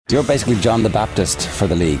You're basically John the Baptist for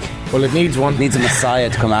the league. Well, it needs one. It needs a messiah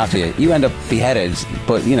to come after you. You end up beheaded,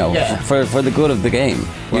 but for the good of the game,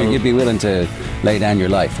 you'd be willing to lay down your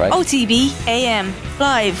life, right? OTB AM,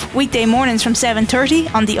 live weekday mornings from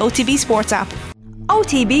 7:30 on the OTB Sports app.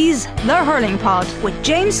 OTB's The Hurling Pod with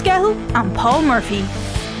James Skehill and Paul Murphy.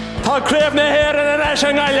 Tá craobhna here in an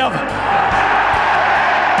Eshangailov.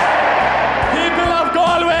 People of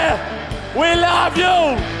Galway, we love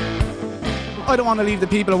you. I don't want to leave the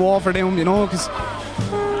people of Waterford down, because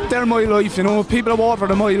they're my life, People of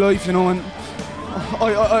Waterford are my life, and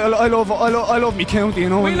I love me county,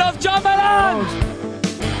 We love John Ballon.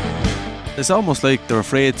 It's almost like they're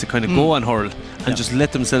afraid to kind of go on hurl and just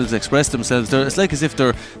let themselves express themselves. It's like as if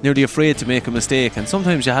they're nearly afraid to make a mistake, and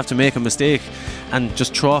sometimes you have to make a mistake and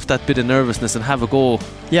just throw off that bit of nervousness and have a go.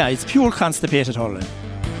 Yeah, it's pure constipated hurling.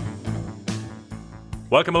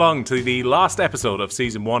 Welcome along to the last episode of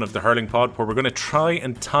Season 1 of the Hurling Pod, where we're going to try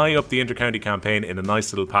and tie up the Intercounty campaign in a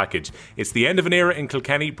nice little package. It's the end of an era in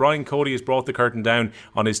Kilkenny. Brian Cody has brought the curtain down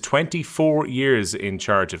on his 24 years in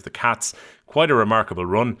charge of the Cats. Quite a remarkable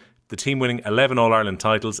run. The team winning 11 All-Ireland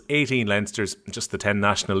titles, 18 Leinsters, and just the 10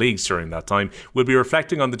 National Leagues during that time. We'll be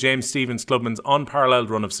reflecting on the James Stephens Clubman's unparalleled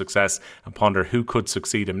run of success and ponder who could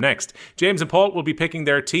succeed him next. James and Paul will be picking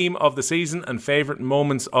their team of the season and favourite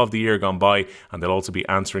moments of the year gone by, and they'll also be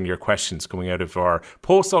answering your questions coming out of our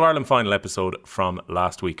post-All-Ireland final episode from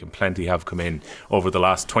last week, and plenty have come in over the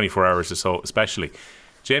last 24 hours or so especially.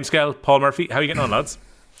 James Skehill, Paul Murphy, how are you getting on, lads?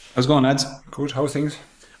 How's it going, lads? Good, how's things?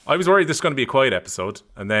 I was worried this was going to be a quiet episode,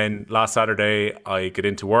 and then last Saturday I get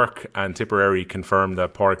into work and Tipperary confirmed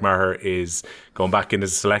that Pádraig Maher is going back in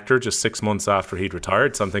as a selector just 6 months after he'd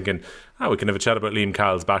retired. So I'm thinking, we can have a chat about Liam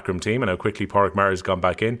Call's backroom team and how quickly Pádraig Maher has gone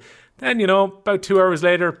back in. Then, about 2 hours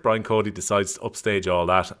later, Brian Cody decides to upstage all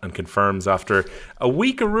that and confirms after a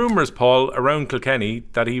week of rumours, Paul, around Kilkenny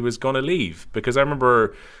that he was going to leave. Because I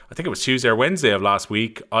remember, I think it was Tuesday or Wednesday of last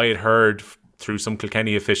week, I had heard through some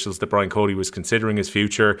Kilkenny officials that Brian Cody was considering his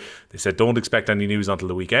future. They said don't expect any news until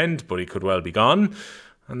the weekend, but he could well be gone.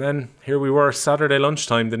 And then here we were, Saturday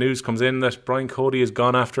lunchtime, the news comes in that Brian Cody is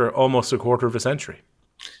gone after almost a quarter of a century.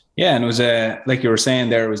 Yeah, and it was, like you were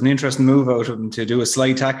saying there, it was an interesting move out of him to do a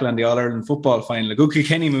slide tackle on the All-Ireland football final. A good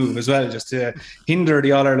Kilkenny move as well, just to hinder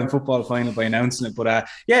the All-Ireland football final by announcing it. But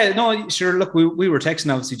look, we were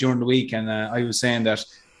texting obviously during the week, and I was saying that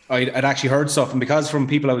I'd actually heard stuff, and because from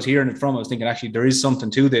people I was hearing it from, I was thinking actually there is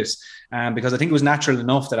something to this, because I think it was natural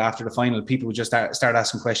enough that after the final people would just start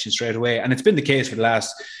asking questions straight away, and it's been the case for the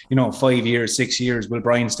last 5 years, 6 years. Will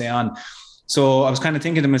Brian stay on? So I was kind of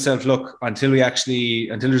thinking to myself, look, until there's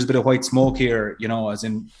a bit of white smoke here, as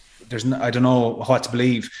in I don't know what to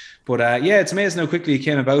believe, but it's amazing how quickly it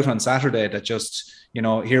came about on Saturday that just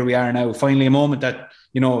here we are now, finally a moment that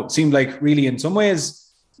seemed like really in some ways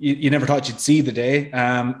you never thought you'd see the day.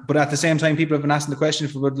 But at the same time, people have been asking the question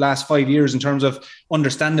for about the last 5 years in terms of,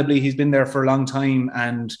 understandably, he's been there for a long time,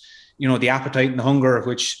 and, the appetite and the hunger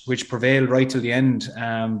which prevailed right till the end.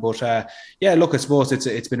 Look, I suppose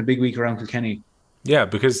it's been a big week around Kilkenny. Yeah,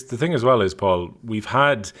 because the thing as well is, Paul, we've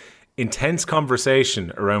had intense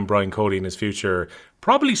conversation around Brian Cody and his future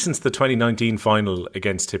probably since the 2019 final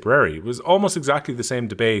against Tipperary. It was almost exactly the same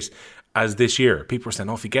debate as this year. People were saying,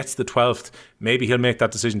 if he gets the 12th, maybe he'll make that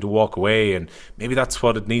decision to walk away, and maybe that's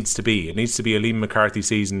what it needs to be. It needs to be a Liam McCarthy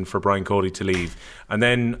season for Brian Cody to leave. And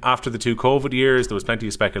then after the 2 COVID years, there was plenty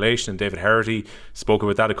of speculation, and David Herity spoke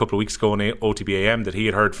about that a couple of weeks ago on OTBAM, that he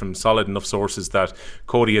had heard from solid enough sources that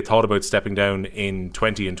Cody had thought about stepping down in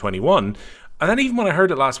 20 and 21. And then even when I heard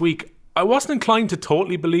it last week, I wasn't inclined to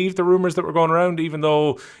totally believe the rumours that were going around, even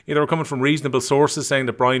though they were coming from reasonable sources saying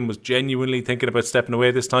that Brian was genuinely thinking about stepping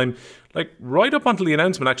away this time. Like, right up until the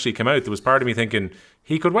announcement actually came out, there was part of me thinking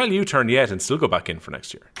he could well U-turn yet and still go back in for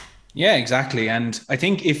next year. Yeah, exactly. And I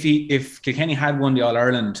think if Kilkenny had won the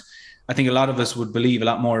All-Ireland, I think a lot of us would believe a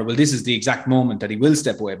lot more, well, this is the exact moment that he will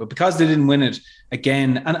step away. But because they didn't win it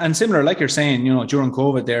again, and similar, like you're saying, during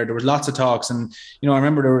COVID there was lots of talks. And, I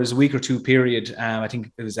remember there was a week or two period, I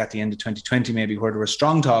think it was at the end of 2020 maybe, where there were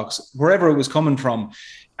strong talks, wherever it was coming from.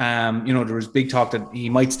 There was big talk that he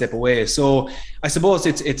might step away. So I suppose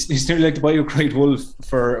it's nearly like the boy who cried wolf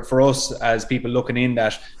for us as people looking in,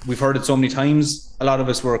 that we've heard it so many times. A lot of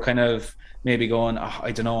us were kind of maybe going, I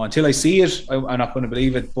don't know, until I see it, I'm not going to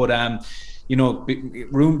believe it. But,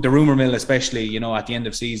 the rumour mill, especially, at the end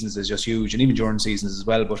of seasons is just huge, and even during seasons as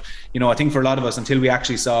well. But, I think for a lot of us, until we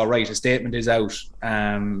actually saw, right, a statement is out,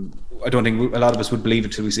 I don't think a lot of us would believe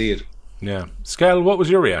it till we see it. Yeah. Skehill, what was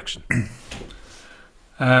your reaction?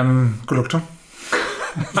 Good luck to him.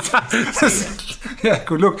 Yeah,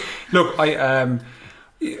 good luck. Look,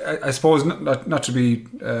 I suppose not to be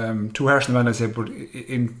too harsh on the man, I say, but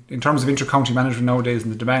in terms of inter-county management nowadays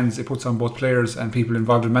and the demands it puts on both players and people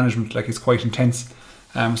involved in management, like, it's quite intense.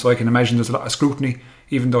 So I can imagine there's a lot of scrutiny.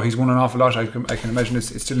 Even though he's won an awful lot, I can imagine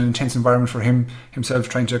it's still an intense environment for himself,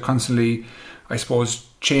 trying to constantly, I suppose,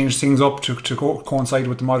 change things up to coincide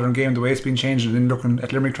with the modern game, the way it's been changed, and then looking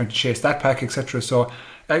at Limerick trying to chase that pack, etc. So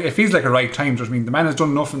it feels like a right time. I mean, the man has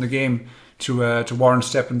done enough in the game to warrant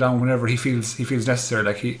stepping down whenever he feels necessary.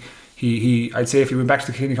 Like he I'd say if he went back to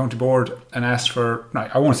the Kilkenny County Board and asked for, no,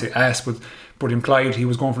 I won't say asked, but implied he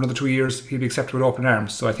was going for another 2 years, he'd be accepted with open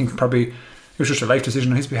arms. So I think probably it was just a life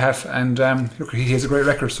decision on his behalf, and look, he has a great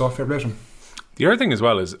record, so fair play to him. The other thing as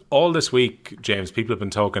well is, all this week, James, people have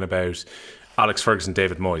been talking about Alex Ferguson,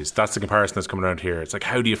 David Moyes. That's the comparison that's coming around here. It's like,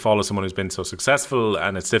 how do you follow someone who's been so successful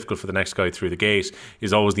and it's difficult for the next guy through the gate,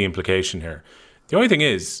 is always the implication here. The only thing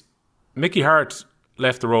is, Mickey Hart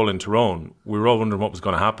left the role in Tyrone. We were all wondering what was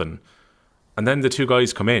going to happen. And then the two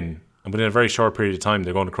guys come in, and within a very short period of time,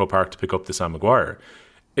 they're going to Croke Park to pick up the Sam Maguire.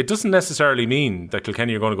 It doesn't necessarily mean that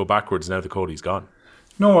Kilkenny are going to go backwards now that Cody's gone.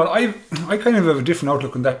 No, I kind of have a different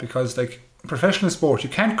outlook on that, because, like, professional sport, you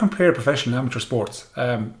can't compare professional and amateur sports.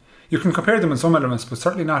 You can compare them in some elements, but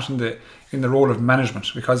certainly not in the role of management,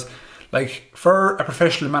 because, like, for a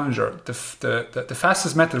professional manager, the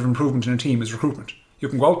fastest method of improvement in a team is recruitment. You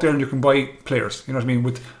can go out there and you can buy players, you know what I mean,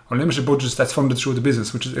 with unlimited budgets that's funded through the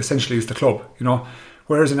business, which is essentially the club, you know.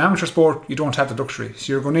 Whereas in amateur sport, you don't have the luxury.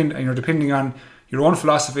 So you're going in and you're depending on your own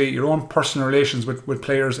philosophy, your own personal relations with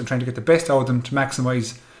players, and trying to get the best out of them to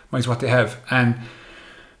maximise what they have. And,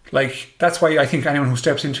 like, that's why I think anyone who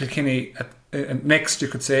steps into Kilkenny next, you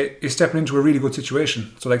could say, is stepping into a really good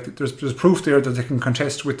situation. So, like, there's proof there that they can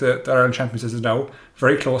contest with the Ireland champions as is now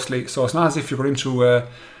very closely. So it's not as if you're going into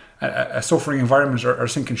a suffering environment or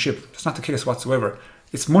sinking ship. It's not the case whatsoever.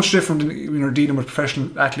 It's much different when you're dealing with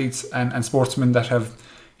professional athletes and sportsmen that have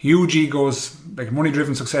huge egos, like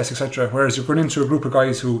money-driven success, etc. Whereas you're going into a group of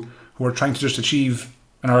guys who are trying to just achieve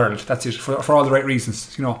an Ireland. That's it, for all the right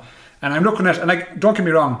reasons, you know. And I'm looking at, and, like, don't get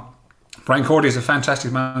me wrong, Brian Cody is a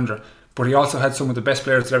fantastic manager, but he also had some of the best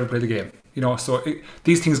players that ever played the game, you know. So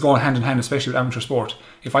these things go hand in hand, especially with amateur sport.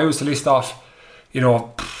 If I was to list off, you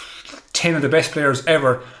know, 10 of the best players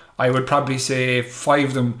ever, I would probably say 5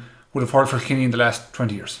 of them would have hurled for Kilkenny in the last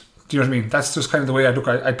 20 years. Do you know what I mean? That's just kind of the way I look.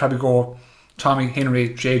 I'd probably go Tommy, Henry,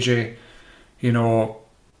 JJ, you know,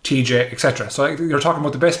 TJ, etc. So, like, you're talking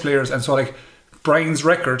about the best players, and so, like, Brian's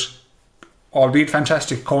record, albeit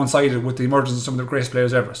fantastic, coincided with the emergence of some of the greatest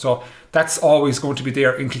players ever. So that's always going to be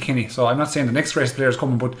there in Kilkenny. So I'm not saying the next greatest player is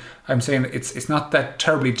coming, but I'm saying it's not that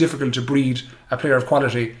terribly difficult to breed a player of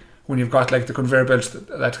quality when you've got, like, the conveyor belts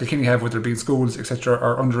that Kilkenny have, whether it be in schools, etc.,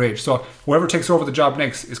 or underage. So whoever takes over the job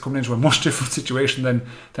next is coming into a much different situation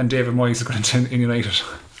than David Moyes is going into in United.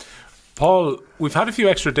 Paul, we've had a few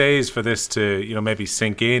extra days for this to, you know, maybe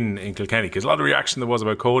sink in Kilkenny, because a lot of reaction there was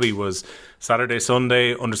about Cody was Saturday,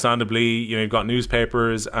 Sunday. Understandably, you know, you've got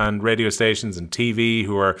newspapers and radio stations and TV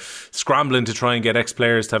who are scrambling to try and get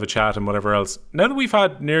ex-players to have a chat and whatever else. Now that we've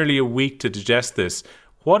had nearly a week to digest this,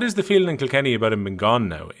 what is the feeling in Kilkenny about him being gone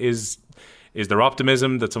now? Is there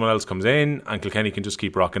optimism that someone else comes in and Kilkenny can just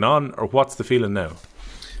keep rocking on, or what's the feeling now?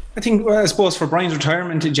 I think, well, I suppose for Brian's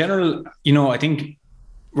retirement in general, you know, I think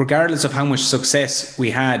regardless of how much success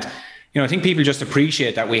we had, you know, I think people just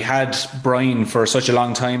appreciate that we had Brian for such a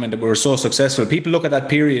long time and that we were so successful. People look at that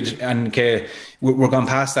period and, okay, we're gone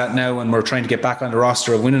past that now and we're trying to get back on the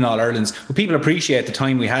roster of winning All Irelands. But people appreciate the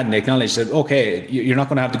time we had and they acknowledge that, okay, you're not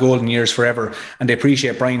going to have the golden years forever. And they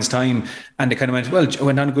appreciate Brian's time. And they kind of went, well, it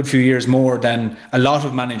went on a good few years more than a lot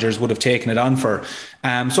of managers would have taken it on for.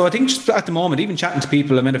 So I think just at the moment, even chatting to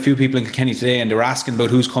people, I met a few people in Kilkenny today and they were asking about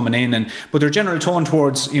who's coming in. But their general tone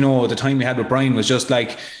towards, you know, the time we had with Brian was just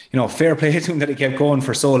like, you know, fair play to him that he kept going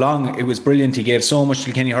for so long. It was brilliant. He gave so much to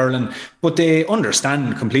Kilkenny hurling. But they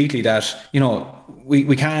understand completely that, you know,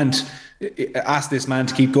 we can't ask this man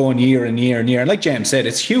to keep going year and year and year. And like James said,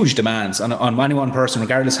 it's huge demands on any one person,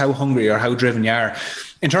 regardless how hungry or how driven you are.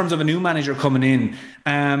 In terms of a new manager coming in,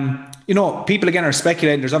 you know, people again are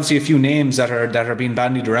speculating. There's obviously a few names that are being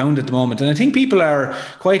bandied around at the moment. And I think people are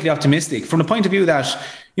quietly optimistic from the point of view that,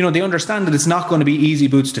 you know, they understand that it's not going to be easy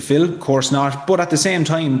boots to fill, of course not. But at the same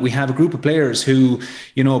time, we have a group of players who,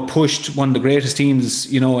 you know, pushed one of the greatest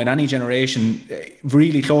teams, you know, in any generation,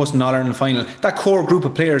 really close to an All-Ireland final. That core group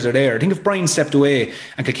of players are there. I think if Brian stepped away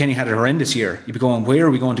and Kilkenny had a horrendous year, you'd be going, where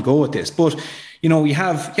are we going to go with this? But, you know, you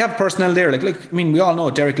have personnel there. Like, I mean, we all know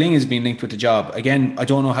Derek Ling has been linked with the job. Again, I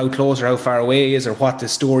don't know how close or how far away he is or what the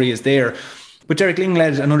story is there. But Derek Ling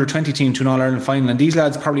led an under-20 team to an All-Ireland final, and these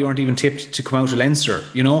lads probably weren't even tipped to come out of Leinster,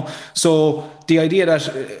 you know. So the idea that,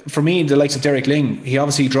 for me, the likes of Derek Ling, he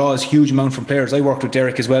obviously draws huge amount from players. I worked with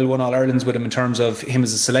Derek as well, won All-Irelands with him in terms of him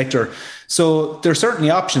as a selector. So there's certainly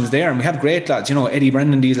options there, and we have great lads. Eddie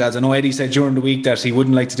Brendan, these lads. I know Eddie said during the week that he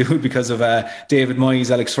wouldn't like to do it because of David Moyes,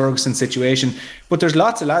 Alex Ferguson situation. But there's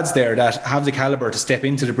lots of lads there that have the calibre to step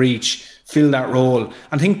into the breach, fill that role. And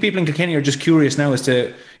I think people in Kilkenny are just curious now as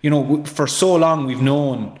to, for so long we've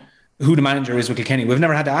known who the manager is with Kilkenny. We've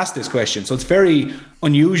never had to ask this question. So it's very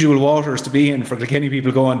unusual waters to be in for Kilkenny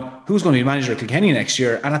people going, who's going to be manager of Kilkenny next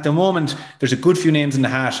year? And at the moment, there's a good few names in the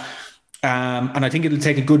hat. And I think it'll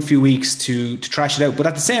take a good few weeks to trash it out. But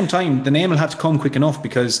at the same time, the name will have to come quick enough,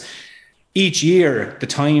 because each year, the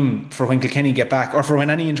time for when Kilkenny get back, or for when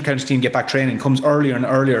any inter-county team get back training, comes earlier and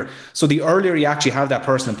earlier. So the earlier you actually have that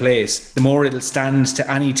person in place, the more it'll stand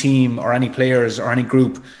to any team or any players or any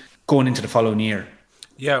group going into the following year.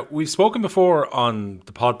 Yeah, we've spoken before on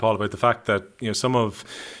the pod, Paul, about the fact that some of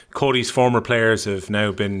Cody's former players have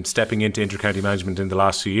now been stepping into inter-county management in the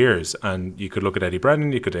last few years, and you could look at Eddie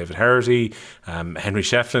Brennan, you could David Herity, Henry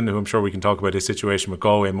Shefflin, who I'm sure we can talk about his situation with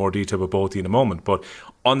Galway in more detail with both in a moment. But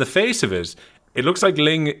on the face of it, it looks like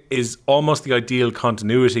Ling is almost the ideal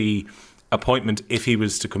continuity appointment if he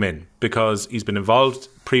was to come in, because he's been involved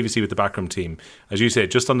previously with the backroom team, as you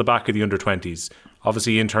said, just on the back of the under-20s,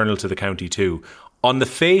 obviously internal to the county too. On the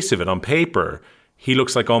face of it, on paper, he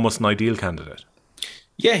looks like almost an ideal candidate.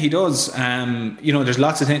 Yeah, he does. There's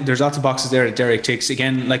lots of boxes there that Derek ticks.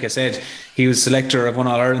 Again, like I said, he was selector of one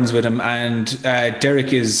All-Irelands with him, and Derek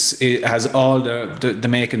has all the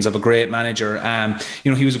makings of a great manager.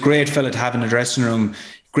 He was a great fella to have in the dressing room.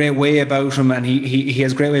 Great way about him, and he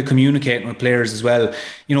has a great way of communicating with players as well.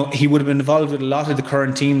 He would have been involved with a lot of the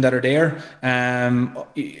current team that are there,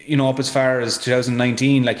 up as far as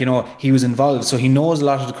 2019. He was involved, so he knows a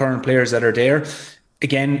lot of the current players that are there.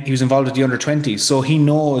 Again, he was involved with the under-20s, so he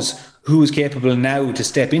knows who is capable now to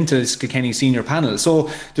step into this Kilkenny senior panel. So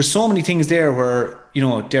there's so many things there where,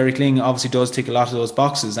 Derek Ling obviously does tick a lot of those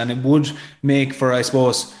boxes, and it would make for, I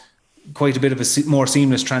suppose, quite a bit of a more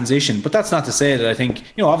seamless transition. But that's not to say that I think,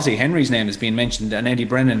 obviously Henry's name is being mentioned, and Eddie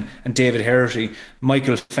Brennan and David Herity,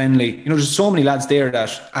 Michael Fenley. There's so many lads there that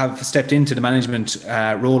have stepped into the management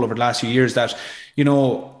role over the last few years that,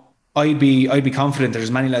 I'd be confident there's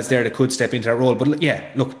many lads there that could step into that role. But yeah,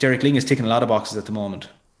 look, Derek Ling is ticking a lot of boxes at the moment.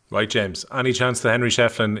 Right, James. Any chance that Henry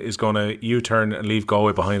Shefflin is going to U-turn and leave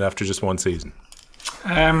Galway behind after just one season?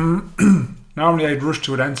 Normally I'd rush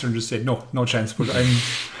to an answer and just say no chance. But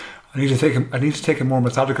I need to take a more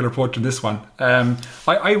methodical approach to this one.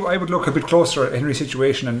 I would look a bit closer at Henry's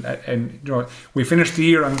situation, and we finished the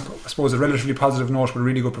year on, I suppose, a relatively positive note with a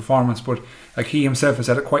really good performance. But he himself has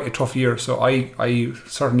had quite a tough year, so I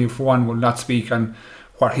certainly, for one, will not speak on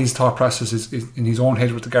what his thought process is in his own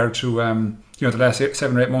head with regard to the last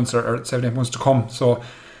 7 or 8 months or 7 or 8 months to come. So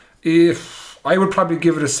if I would probably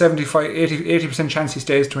give it a 80% chance he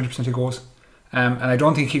stays, 20% he goes. And I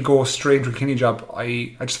don't think he'd go straight into a Kilkenny job.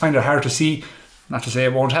 I just find it hard to see. Not to say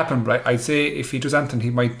it won't happen, but I'd say if he does anything, he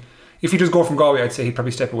might. If he does go from Galway, I'd say he'd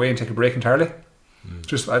probably step away and take a break entirely.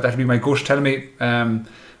 Just that'd be my gut telling me. And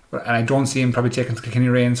I don't see him probably taking the Kilkenny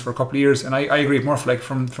reins for a couple of years. And I agree with Murph.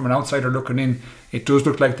 From an outsider looking in, it does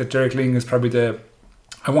look like that Derek Ling is probably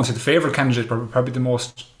I won't say the favourite candidate, but probably the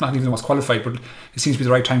most, not even the most qualified, but it seems to be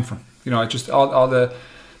the right time for him. It's just all the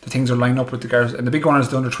things are lined up with the guys, and the big one is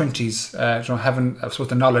the under-20s. Having, I suppose,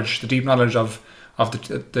 the deep knowledge of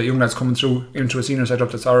the young lads coming through into a senior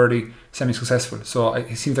setup that's already semi-successful. So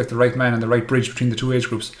he seems like the right man and the right bridge between the two age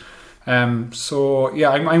groups. I'm going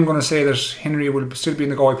to say that Henry will still be in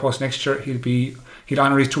the Galway post next year. He'll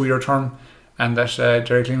honour his 2-year term, and that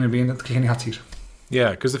Derek Ling will be in the Kilkenny hot seat.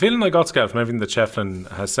 Yeah, because the feeling I got, Skehill, from everything that Shefflin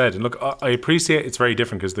has said, and look, I appreciate it's very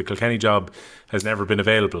different because the Kilkenny job has never been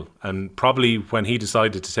available, and probably when he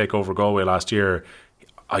decided to take over Galway last year,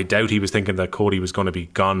 I doubt he was thinking that Cody was going to be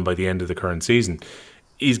gone by the end of the current season.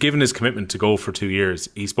 He's given his commitment to go for 2 years.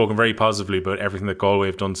 He's spoken very positively about everything that Galway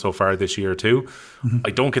have done so far this year too. Mm-hmm.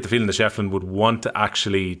 I don't get the feeling that Shefflin would want to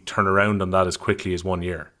actually turn around on that as quickly as 1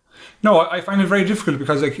 year. No, I find it very difficult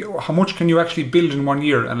because how much can you actually build in 1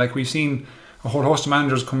 year? And we've seen a whole host of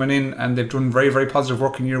managers coming in and they've done very, very positive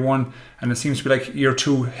work in year 1, and it seems to be year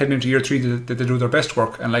 2 heading into year 3 that they do their best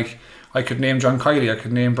work. And I could name John Kiley, I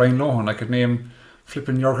could name Brian Lohan, I could name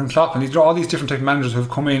flipping Jurgen Klopp, and these are all these different type of managers who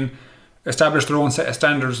have come in, established their own set of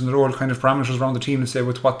standards and their own kind of parameters around the team, to say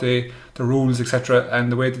with what the rules, etc.,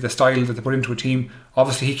 and the way that the style that they put into a team.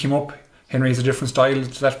 Obviously he came up, Henry has a different style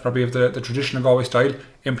to that, probably of the traditional Galway style,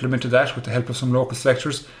 implemented that with the help of some local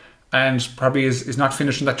selectors, and probably is not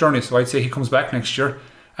finished in that journey. So I'd say he comes back next year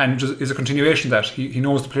and is a continuation of that. He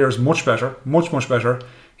knows the players much better, much better.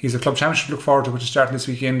 He's a club championship to look forward to, which is starting this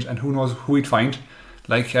weekend, and who knows who he'd find.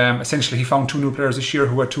 Like, essentially, he found 2 new players this year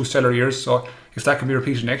who had 2 stellar years. So if that can be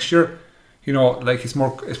repeated next year, you know, like it's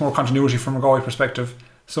more continuity from a Galway perspective.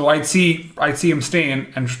 So I'd see him staying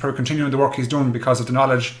and probably continuing the work he's done because of the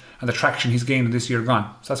knowledge and the traction he's gained in this year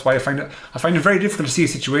gone. So that's why I find it very difficult to see a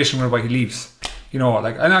situation whereby he leaves. You know,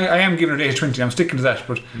 like, and I am giving it 80-20. I'm sticking to that.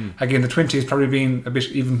 But again, the 20 is probably being a bit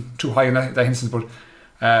even too high in that instance. But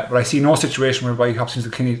I see no situation whereby he hops into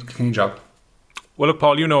the Kilkenny job. Well, look,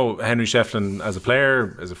 Paul, you know Henry Shefflin as a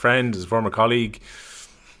player, as a friend, as a former colleague.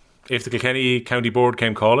 If the Kilkenny County Board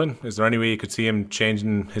came calling, is there any way you could see him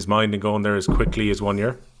changing his mind and going there as quickly as 1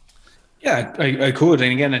 year? Yeah, I could.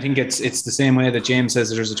 And again, I think it's the same way that James says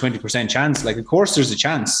that there's a 20% chance. Like, of course, there's a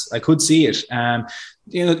chance. I could see it.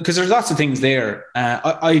 You know, because there's lots of things there.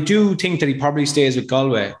 I do think that he probably stays with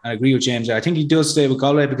Galway. I agree with James. I think he does stay with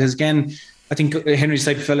Galway because, again, I think Henry's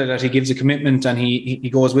the type of fella that he gives a commitment and he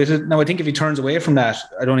goes with it. Now, I think if he turns away from that,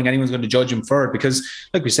 I don't think anyone's going to judge him for it because,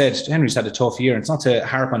 like we said, Henry's had a tough year. And it's not to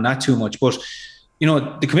harp on that too much, but, you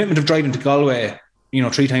know, the commitment of driving to Galway, you know,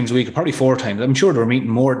 3 times a week, or probably 4 times. I'm sure they were meeting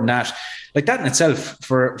more than that. Like, that in itself,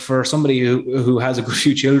 for somebody who has a good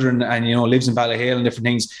few children and, you know, lives in Ballyhale and different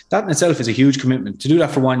things, that in itself is a huge commitment. To do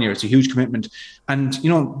that for 1 year, it's a huge commitment. And, you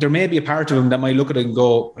know, there may be a part of him that might look at it and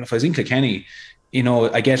go, well, if I was in Kilkenny, you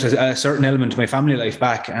know, I get a certain element of my family life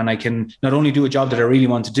back and I can not only do a job that I really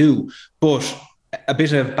want to do, but a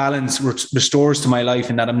bit of balance restores to my life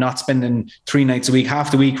in that I'm not spending 3 nights a week,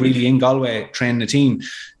 half the week really in Galway training the team.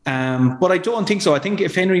 But I don't think so. I think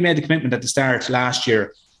if Henry made the commitment at the start last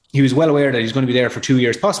year, he was well aware that he's going to be there for 2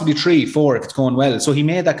 years, possibly 3, 4 if it's going well. So he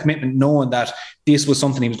made that commitment knowing that this was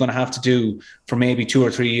something he was going to have to do for maybe 2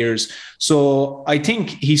 or 3 years. So I think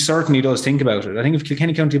he certainly does think about it. I think if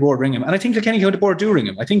Kilkenny County Board ring him, and I think Kilkenny County Board do ring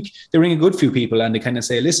him, I think they ring a good few people and they kind of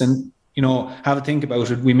say, listen, you know, have a think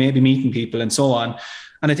about it. We may be meeting people and so on.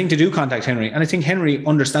 And I think they do contact Henry. And I think Henry,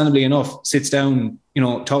 understandably enough, sits down, you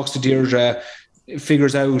know, talks to Deirdre,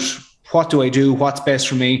 figures out what do I do, what's best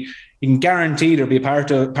for me. You can guarantee there'll be a part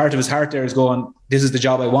of his heart there is going, this is the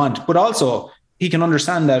job I want. But also he can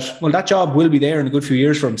understand that, well, that job will be there in a good few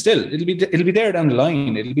years for him still. It'll be there down the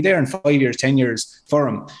line. It'll be there in 5 years, 10 years for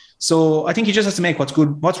him. So I think he just has to make what's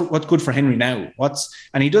good for Henry now.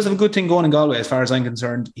 And he does have a good thing going in Galway as far as I'm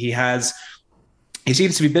concerned. He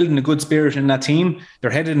seems to be building a good spirit in that team. They're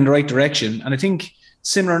headed in the right direction. And I think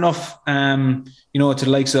similar enough, you know, to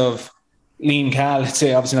the likes of Liam Cahill, let's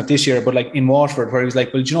say, obviously not this year, but like in Waterford, where he was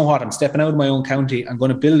like, well, do you know what? I'm stepping out of my own county. I'm going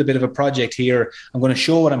to build a bit of a project here. I'm going to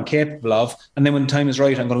show what I'm capable of. And then when the time is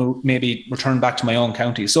right, I'm going to maybe return back to my own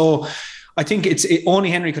county. So I think only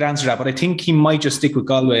Henry could answer that, but I think he might just stick with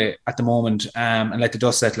Galway at the moment and let the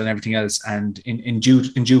dust settle and everything else, and in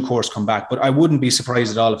due course come back. But I wouldn't be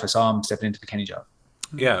surprised at all if I saw him stepping into the Kenny job.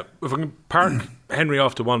 Yeah, if I can park Henry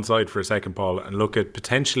off to one side for a second, Paul, and look at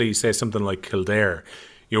potentially, say, something like Kildare,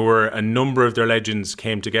 where a number of their legends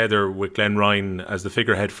came together with Glenn Ryan as the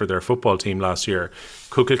figurehead for their football team last year.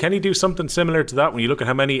 Could Kilkenny do something similar to that when you look at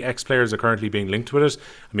how many ex-players are currently being linked with it?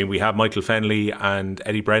 I mean, we have Michael Fennelly and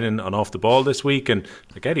Eddie Brennan on Off the Ball this week, and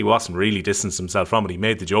like, Eddie wasn't really distanced himself from it. He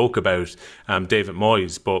made the joke about David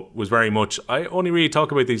Moyes, but was very much, I only really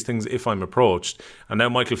talk about these things if I'm approached. And now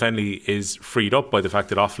Michael Fennelly is freed up by the fact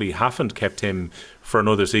that Offaly haven't kept him for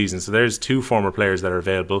another season. So there's 2 former players that are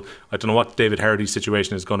available. I don't know what David Hardy's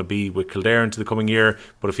situation is going to be with Kildare into the coming year,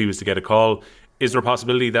 but if he was to get a call, is there a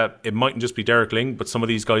possibility that it mightn't just be Derek Ling, but some of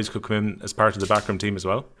these guys could come in as part of the backroom team as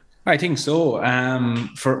well? I think so.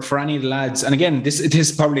 For any of the lads, and again,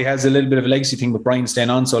 this probably has a little bit of a legacy thing with Brian staying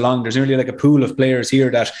on so long. There's nearly like a pool of players here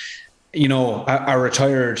that, you know, are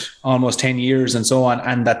retired almost 10 years and so on,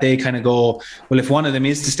 and that they kind of go, well, if one of them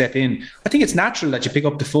is to step in, I think it's natural that you pick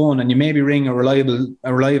up the phone and you maybe ring a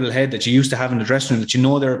reliable head that you used to have in the dressing room, that you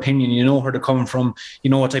know their opinion, you know where they're coming from, you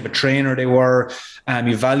know what type of trainer they were,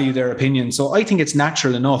 you value their opinion. So I think it's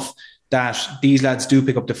natural enough that these lads do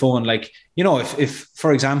pick up the phone. Like, you know, if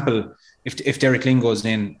for example, if Derek Ling goes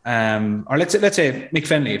in, or let's say Mick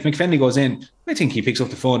Fennelly, if Mick Fennelly goes in, I think he picks up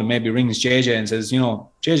the phone and maybe rings JJ and says, you know,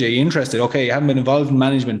 JJ, you interested? Okay, you haven't been involved in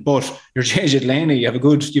management, but you're JJ Delaney. You have a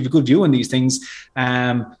good view on these things.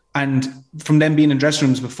 And from them being in dressing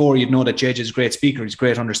rooms before, you'd know that JJ is a great speaker. He's a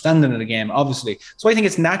great understanding of the game, obviously. So I think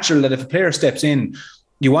it's natural that if a player steps in,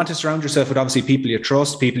 you want to surround yourself with obviously people you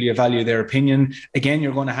trust, people you value their opinion. Again,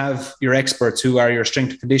 you're going to have your experts who are your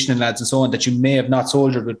strength and conditioning lads and so on that you may have not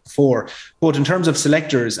soldiered with before. But in terms of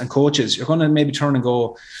selectors and coaches, you're going to maybe turn and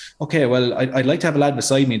go, okay, well, I'd like to have a lad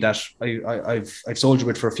beside me that I've soldiered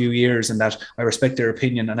with for a few years and that I respect their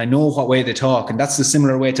opinion and I know what way they talk. And that's the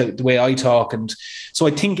similar way to the way I talk. And so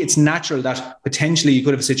I think it's natural that potentially you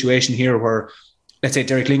could have a situation here where, let's say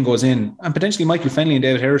Derek Lyng goes in and potentially Michael Fennelly and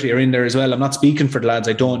David Herity are in there as well. I'm not speaking for the lads,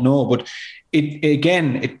 I don't know, but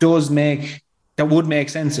it does make, that would make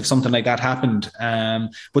sense if something like that happened.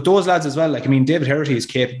 But those lads as well, like, I mean, David Herity is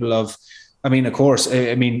capable of, I mean, of course,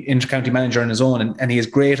 inter-county manager on his own, and he has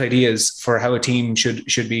great ideas for how a team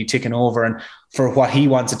should be ticking over and for what he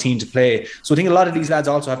wants a team to play. So I think a lot of these lads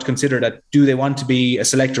also have to consider that, do they want to be a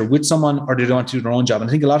selector with someone or do they want to do their own job? And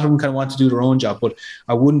I think a lot of them kind of want to do their own job, but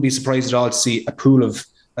I wouldn't be surprised at all to see a pool of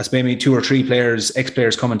maybe 2 or 3 players,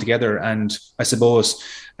 ex-players coming together and I suppose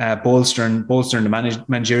bolstering the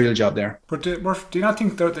managerial job there. But Murph, do you not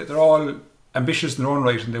think they're all ambitious in their own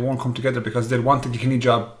right and they won't come together because they'll want the Kilkenny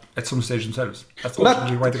job at some stage themselves? That's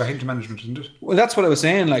ultimately why they got into management, isn't it? Well, that's what I was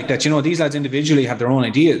saying, like that, you know, these lads individually have their own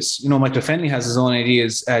ideas. You know, Michael Fennelly has his own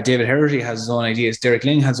ideas, David Herity has his own ideas, Derek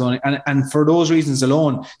Lyng has his own, and for those reasons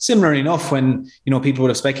alone, similar enough when, you know, people would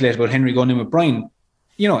have speculated about Henry going in with Brian,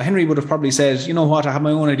 you know, Henry would have probably said, you know what, I have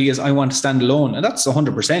my own ideas, I want to stand alone. And that's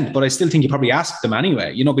 100%. But I still think you probably ask them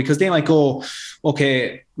anyway, you know, because they might go,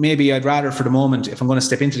 okay, maybe I'd rather for the moment, if I'm going to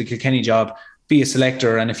step into the Kilkenny job, be a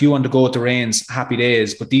selector, and if you want to go with the reins, happy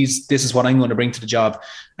days, but this is what I'm going to bring to the job.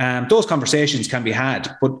 Those conversations can be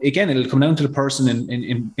had, but again, it'll come down to the person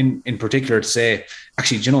in particular to say,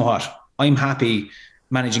 actually, do you know what, I'm happy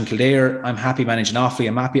managing Kildare, I'm happy managing Offaly,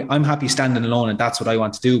 I'm happy standing alone, and that's what I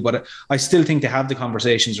want to do. But I still think they have the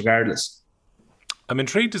conversations regardless. I'm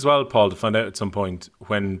intrigued as well, Paul, to find out at some point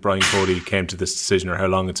when Brian Cody came to this decision or how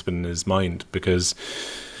long it's been in his mind, because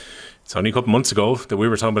it's only a couple of months ago that we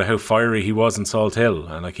were talking about how fiery he was in Salt Hill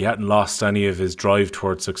and like he hadn't lost any of his drive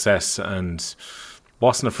towards success and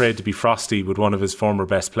wasn't afraid to be frosty with one of his former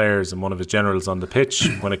best players and one of his generals on the pitch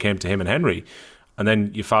when it came to him and Henry. And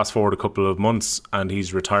then you fast forward a couple of months and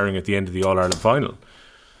he's retiring at the end of the All-Ireland final.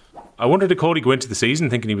 I wonder, did Cody go into the season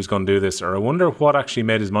thinking he was going to do this, or I wonder what actually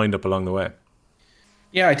made his mind up along the way?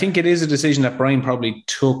 Yeah, I think it is a decision that Brian probably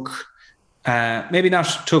took, maybe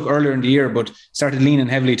not took earlier in the year, but started leaning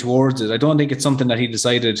heavily towards it. I don't think it's something that he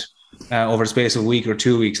decided over the space of a week or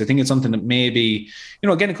 2 weeks. I think it's something that maybe, you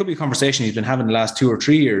know, again, it could be a conversation he's been having the last 2 or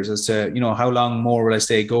 3 years as to, you know, how long more will I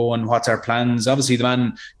stay going? What's our plans? Obviously, the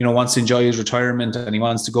man, you know, wants to enjoy his retirement and he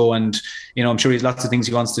wants to go and, you know, I'm sure he has lots of things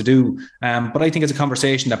he wants to do. But I think it's a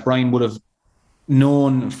conversation that Brian would have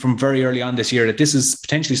known from very early on this year that this is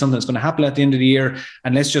potentially something that's going to happen at the end of the year,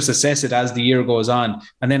 and let's just assess it as the year goes on.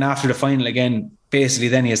 And then after the final again, basically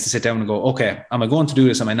then he has to sit down and go, okay, am I going to do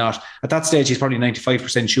this? Am I not? At that stage, he's probably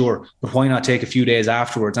 95% sure, but why not take a few days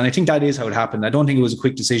afterwards? And I think that is how it happened. I don't think it was a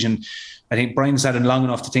quick decision. I think Brian's had long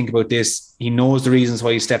enough to think about this. He knows the reasons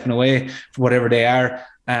why he's stepping away, for whatever they are.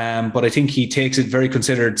 But I think he takes it very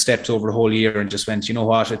considered steps over the whole year and just went, you know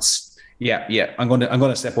what, it's, yeah, I'm going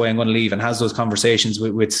to step away, I'm going to leave, and has those conversations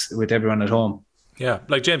with everyone at home. Yeah,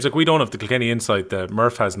 like James, like we don't have the Kilkenny insight that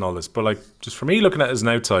Murph has and all this, but like just for me looking at it as an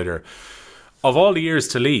outsider, of all the years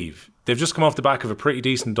to leave, they've just come off the back of a pretty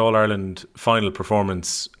decent All-Ireland final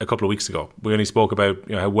performance a couple of weeks ago. We only spoke about,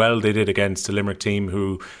 you know, how well they did against a Limerick team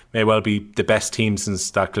who may well be the best team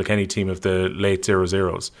since that Kilkenny team of the late 00s.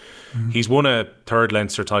 Mm-hmm. He's won a third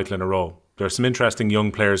Leinster title in a row. There are some interesting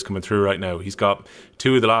young players coming through right now. He's got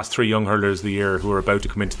 2 of the last 3 young hurlers of the year who are about to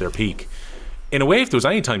come into their peak. In a way, if there was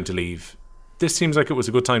any time to leave, this seems like it was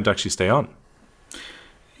a good time to actually stay on.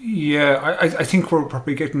 Yeah, I think we're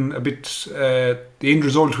probably getting a bit the end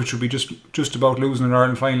result, which would be just about losing an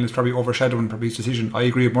Ireland final, is probably overshadowing probably his decision. I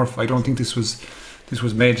agree with Murph. I don't think this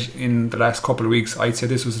was made in the last couple of weeks. I'd say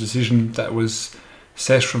this was a decision that was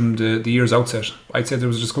set from the year's outset. I'd say there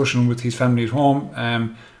was a discussion with his family at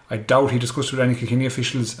home. I doubt he discussed with any Kilkenny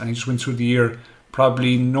officials, and he just went through the year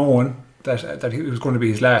probably knowing that it was going to be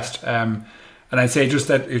his last. And I'd say just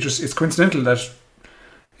that it's coincidental that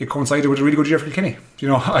it coincided with a really good year for Kilkenny. You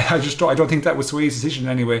know, I don't think that was Sway's decision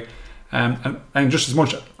anyway. And just as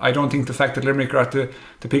much, I don't think the fact that Limerick are at the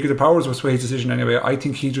peak of their powers was Sway's decision anyway. I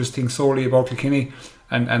think he just thinks solely about Kilkenny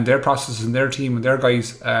and their processes and their team and their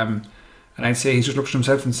guys. And I'd say he's just looked at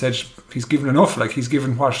himself and said he's given enough. Like, he's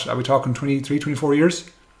given, what are we talking, 23, 24 years?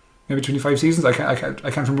 Maybe 25 seasons. I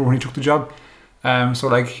can't remember when he took the job. So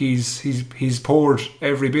like he's poured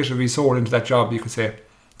every bit of his soul into that job, you could say,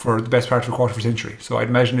 for the best part of a quarter of a century. So I'd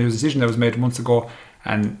imagine it was a decision that was made months ago.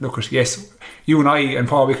 And look, yes, you and I and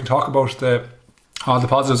Paul, we can talk about the All the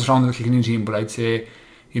positives around the Kilkenny team, but I'd say,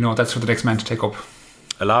 that's for the next man to take up.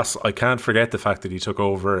 Alas, I can't forget the fact that he took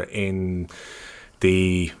over in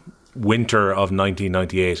the winter of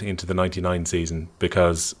 1998 into the 99 season,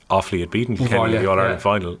 because Offaly had beaten Kilkenny in the All-Ireland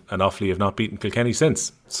final, and Offaly have not beaten Kilkenny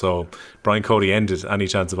since. So Brian Cody ended any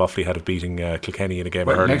chance of Offaly had of beating Kilkenny in a game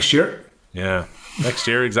of hurling. Next year? Yeah, next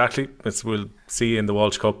year, exactly. We'll see in the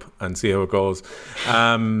Walsh Cup and see how it goes.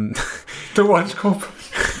 The Walsh Cup?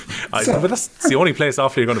 But that's the only place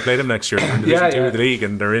Offaly are going to play them next year. They're in Division 2 of the league,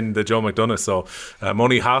 and they're in the Joe McDonagh. So I'm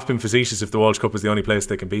only half been facetious if the Walsh Cup is the only place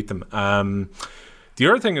they can beat them. The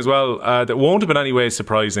other thing as well that won't have been any way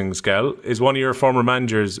surprising, Skehill, is one of your former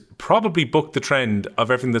managers probably booked the trend of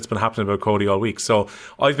everything that's been happening about Cody all week. So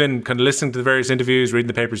I've been kind of listening to the various interviews, reading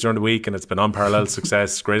the papers during the week, and it's been unparalleled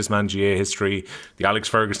success, greatest man in GAA history, the Alex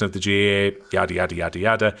Ferguson of the GAA, yada, yada, yada,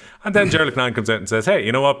 yada. And then Gerald McNann comes out and says, hey,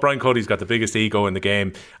 you know what, Brian Cody's got the biggest ego in the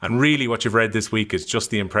game. And really what you've read this week is just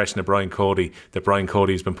the impression of Brian Cody that Brian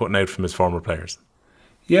Cody's been putting out from his former players.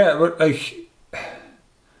 Yeah, but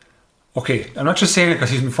okay, I'm not just saying it because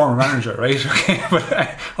he's my former manager, right? Okay,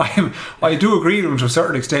 but I do agree with him to a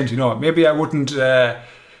certain extent. Maybe I wouldn't,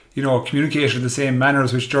 communicate in the same manner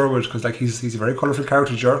as which Ger would, because he's a very colourful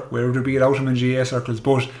character, Ger. Where would it be out him in GAA circles?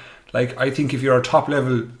 But I think if you're a top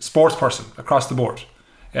level sports person across the board,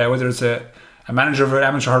 whether it's a manager of an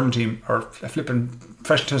amateur hurling team or a flipping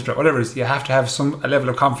professional tennis player, whatever it is, you have to have a level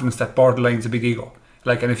of confidence that borderlines a big ego.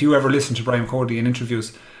 And if you ever listen to Brian Cody in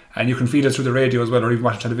interviews, and you can feed it through the radio as well, or even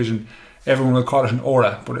watch television, everyone will call it an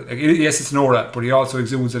aura. But yes, it's an aura, but he also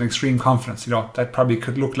exudes an extreme confidence. That probably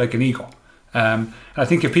could look like an ego. And I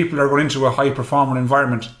think if people are going into a high performing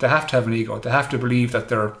environment, they have to have an ego. They have to believe that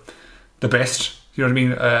they're the best. You know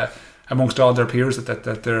what I mean? Amongst all their peers, that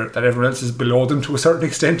everyone else is below them to a certain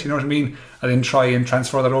extent. You know what I mean? And then try and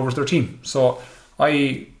transfer that over to their team. So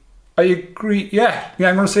I agree. Yeah,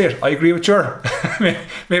 I'm going to say it. I agree with Ger.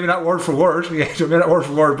 Maybe not word for word. Yeah, maybe not word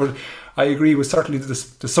for word, but I agree with certainly the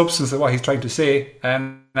substance of what he's trying to say.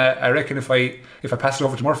 And I reckon if I pass it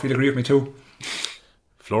over to Murphy, he'll agree with me too.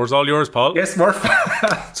 Floor's all yours, Paul. Yes, Murph.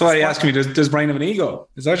 So are you asking me, does Brian have an ego?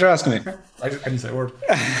 Is that what you're asking me? I didn't say a word.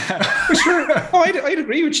 Sure. I'd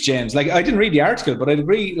agree with you, James. I didn't read the article, but I'd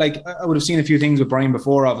agree. I would have seen a few things with Brian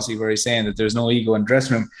before, obviously, where he's saying that there's no ego in the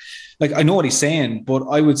dressing room. I know what he's saying, but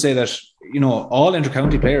I would say that, all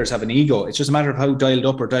inter-county players have an ego. It's just a matter of how dialed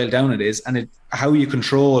up or dialed down it is, and how you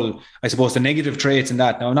control, I suppose, the negative traits in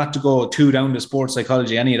that. Now, not to go too down to sports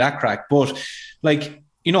psychology, any of that crack, but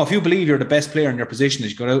if you believe you're the best player in your position,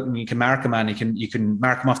 as you go out and you can mark a man, you can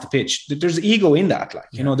mark him off the pitch. There's ego in that,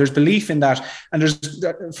 there's belief in that,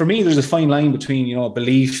 and for me, there's a fine line between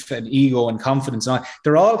belief and ego and confidence. And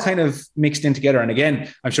they're all kind of mixed in together. And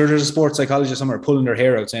again, I'm sure there's a sports psychologist somewhere pulling their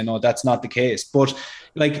hair out saying, "No, that's not the case." But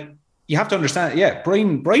you have to understand,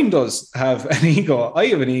 Brian does have an ego. I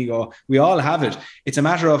have an ego. We all have it. It's a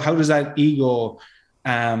matter of how does that ego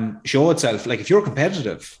show itself. If you're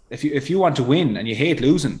competitive, if you want to win and you hate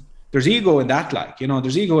losing, there's ego in that.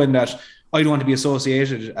 There's ego in that. I don't want to be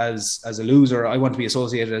associated as a loser. I want to be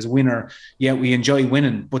associated as a winner. Yeah, we enjoy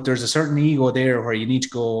winning, but there's a certain ego there where you need to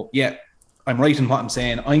go, yeah, I'm right in what I'm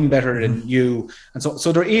saying. I'm better than you. And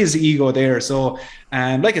so there is ego there. So,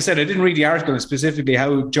 like I said, I didn't read the article specifically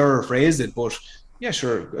how Ger phrased it, but yeah,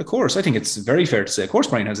 sure. Of course. I think it's very fair to say, of course,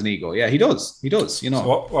 Brian has an ego. Yeah, he does. So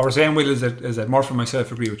what we're saying, Will, is that Murph and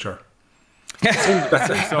myself agree with Ger.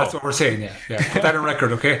 That's what we're saying, yeah. Put that on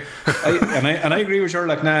record, okay? I agree with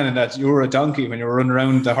Sherlock Nan in that you were a donkey when you were running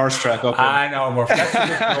around the horse track up. I know, Murph. That's a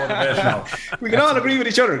bit below the belt now. We can all agree with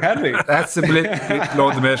each other, can't we? That's a bit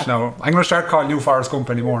below the belt now. I'm going to start calling you Forrest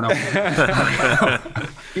Gump anymore now.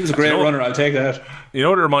 He was a great runner, I'll take that. You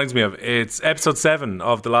know what it reminds me of? It's episode 7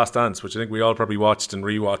 of The Last Dance, which I think we all probably watched and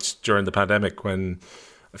rewatched during the pandemic, when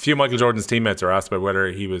a few Michael Jordan's teammates are asked about whether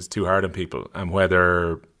he was too hard on people and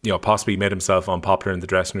whether, possibly made himself unpopular in the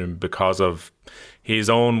dressing room because of his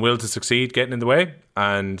own will to succeed getting in the way.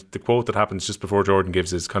 And the quote that happens just before Jordan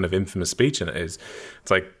gives his kind of infamous speech in it is, it's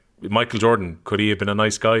like, Michael Jordan, could he have been a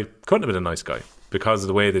nice guy? Couldn't have been a nice guy because of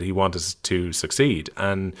the way that he wanted to succeed.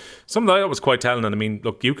 And something that was quite telling, and I mean,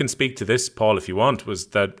 look, you can speak to this, Paul, if you want, was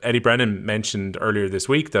that Eddie Brennan mentioned earlier this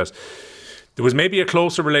week that there was maybe a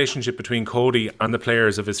closer relationship between Cody and the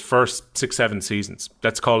players of his first 6-7 seasons.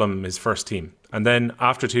 Let's call him his first team. And then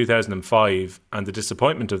after 2005 and the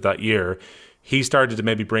disappointment of that year, he started to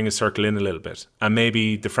maybe bring his circle in a little bit. And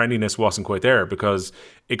maybe the friendliness wasn't quite there because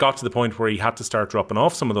it got to the point where he had to start dropping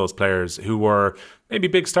off some of those players who were maybe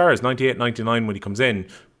big stars, 98, 99 when he comes in,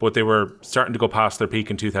 but they were starting to go past their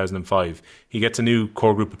peak in 2005. He gets a new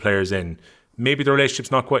core group of players in. maybe the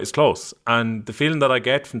relationship's not quite as close. And the feeling that I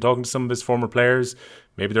get from talking to some of his former players,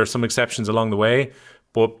 maybe there are some exceptions along the way,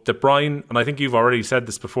 but that Brian, and I think you've already said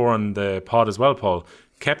this before on the pod as well, Paul,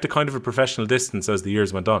 kept a kind of a professional distance as the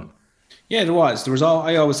years went on. Yeah, there was.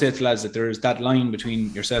 I always say to lads that there is that line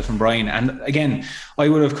between yourself and Brian. And again, I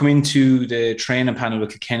would have come into the training panel with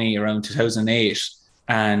Kilkenny around 2008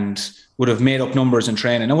 and would have made up numbers in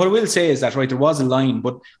training. And what I will say is that, right, there was a line,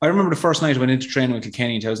 but I remember the first night I went into training with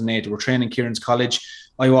Kilkenny in 2008, we were training Kieran's College.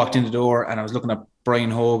 I walked in the door and I was looking at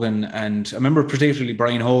Brian Hogan, and I remember particularly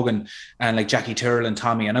Brian Hogan and like Jackie Tyrrell and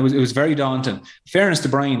Tommy, and it was very daunting. Fairness to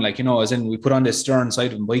Brian, like, you know, as in we put on this stern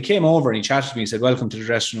side of him, but he came over and he chatted to me and said, welcome to the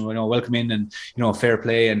dressing room, you know, welcome in, and, you know, fair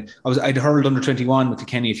play. And I'd hurled under 21 with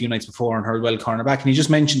Kilkenny a few nights before and hurled well cornerback, and he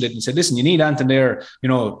just mentioned it and said, listen, you need Anton there, you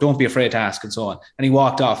know, don't be afraid to ask, and so on. And he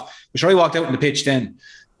walked off. But sure, I walked out on the pitch then,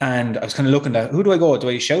 and I was kind of looking at, who do I go? Do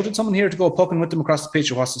I shout at someone here to go pucking with them across the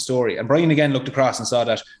pitch, or what's the story? And Brian again looked across and saw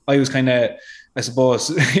that I was kind of, I suppose,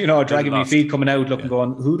 you know, dragging my feet coming out, looking,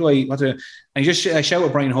 going, and he just shouted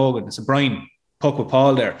at Brian Hogan. I said, Brian, puck with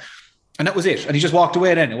Paul there. And that was it. And he just walked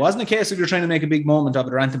away then. It wasn't a case of you're trying to make a big moment of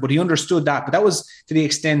it or anything, but he understood that. But that was to the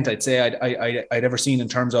extent I'd say I'd ever seen in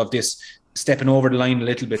terms of this stepping over the line a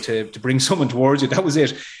little bit to bring someone towards you. That was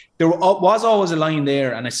it. There was always a line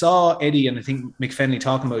there. And I saw Eddie and I think Mick Fennelly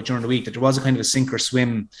talking about it during the week, that there was a kind of a sink or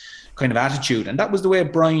swim kind of attitude. And that was the way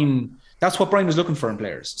that's what Brian was looking for in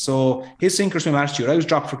players. So his sink or swim attitude, I was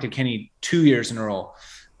dropped for Kilkenny 2 years in a row.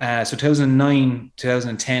 So 2009,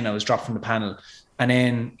 2010, I was dropped from the panel. And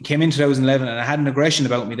then came in 2011 and I had an aggression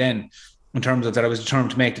about me then, in terms of that I was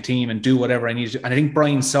determined to make the team and do whatever I needed to. And I think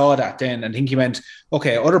Brian saw that then, and I think he went,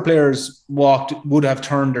 okay, other players would have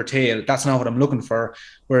turned their tail. That's not what I'm looking for.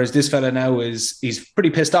 Whereas this fella now he's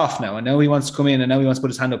pretty pissed off now, and now he wants to come in and now he wants to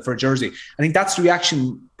put his hand up for a jersey. I think that's the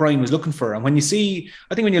reaction Brian was looking for. And when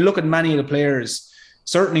you look at many of the players,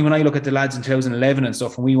 certainly when I look at the lads in 2011 and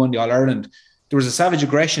stuff, when we won the All-Ireland, there was a savage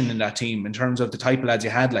aggression in that team in terms of the type of lads you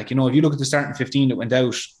had. Like, you know, if you look at the starting 15 that went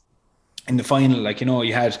out in the final, like, you know,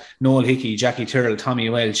 you had Noel Hickey, Jackie Tyrrell, Tommy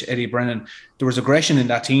Welch, Eddie Brennan. There was aggression in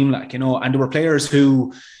that team, like, you know, and there were players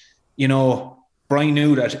who, you know, Brian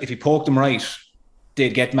knew that if he poked them right,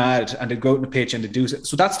 they'd get mad and they'd go out on the pitch and they'd do so.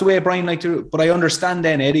 So that's the way Brian liked to. But I understand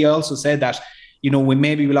then Eddie also said that, you know, we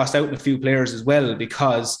lost out on a few players as well,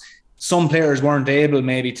 because some players weren't able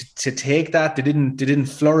maybe to take that. They didn't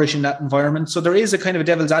flourish in that environment. So there is a kind of a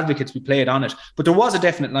devil's advocate to be played on it. But there was a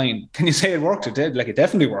definite line. Can you say it worked? It did. Like, it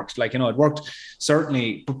definitely worked. Like, you know, it worked,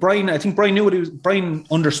 certainly. But I think Brian knew what he was. Brian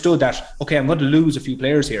understood that, okay, I'm going to lose a few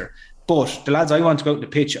players here. But the lads I want to go out on the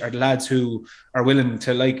pitch are the lads who are willing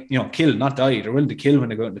to, like, you know, kill, not die. They're willing to kill when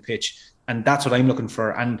they go out on the pitch. And that's what I'm looking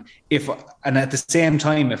for. And at the same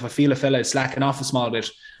time, if I feel a fella is slacking off a small bit,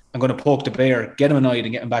 I'm going to poke the bear, get him annoyed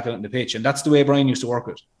and get him back out on the pitch. And that's the way Brian used to work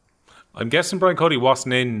it. I'm guessing Brian Cody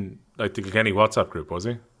wasn't in like the Kilkenny WhatsApp group, was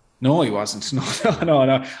he? No, he wasn't. No. I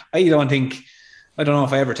don't know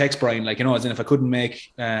if I ever text Brian, like, you know, as in if I couldn't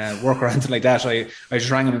make work or anything like that, I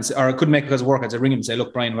just rang him and say, or I couldn't make it because of work, I'd ring him and say,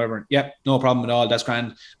 look, Brian, whatever, yep, no problem at all, that's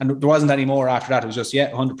grand. And there wasn't any more after that. It was just,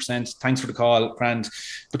 100%, thanks for the call, grand.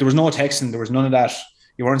 But there was no texting, there was none of that.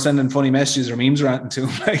 You weren't sending funny messages or memes or anything to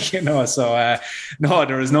him, like, you know. So no,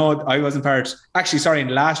 there was no. I wasn't part. Actually, sorry. In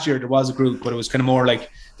last year there was a group, but it was kind of more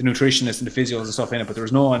like the nutritionists and the physios and stuff in it. But there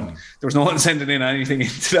was no one. There was no one sending in anything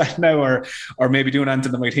into that now, or maybe doing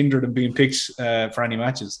anything that might hinder them being picked for any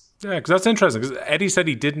matches. Yeah, because that's interesting. Because Eddie said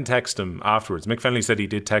he didn't text him afterwards. Mick Fennelly said he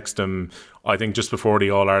did text him, I think, just before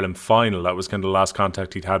the All Ireland final. That was kind of the last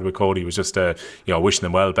contact he'd had with Cody. It was just wishing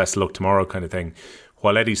them well, best of luck tomorrow, kind of thing.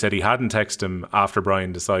 While Eddie said he hadn't texted him after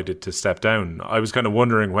Brian decided to step down. I was kind of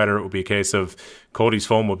wondering whether it would be a case of Cody's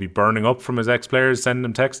phone would be burning up from his ex-players sending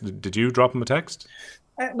him texts. Did you drop him a text?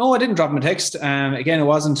 No, I didn't drop him a text. Again, it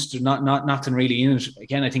wasn't nothing really in it.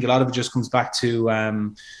 Again, I think a lot of it just comes back to,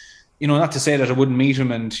 not to say that I wouldn't meet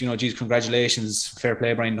him and, geez, congratulations, fair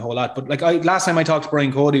play, Brian, the whole lot. But last time I talked to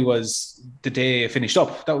Brian Cody was the day I finished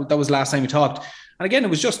up. That was the last time we talked. And again,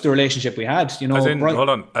 it was just the relationship we had, Hold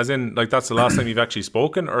on. That's the last time you've actually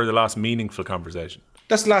spoken, or the last meaningful conversation?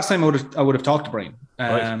 That's the last time I would have talked to Brian.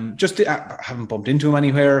 Right. I haven't bumped into him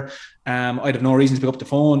anywhere. I'd have no reason to pick up the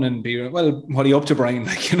phone and be, well, what are you up to, Brian?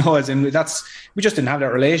 We just didn't have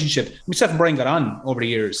that relationship. Myself and Brian got on over the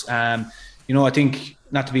years. I think,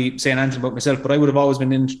 not to be saying anything about myself, but I would have always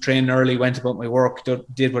been in training early, went about my work,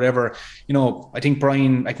 did whatever. I think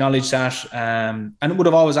Brian acknowledged that, and would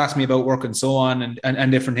have always asked me about work and so on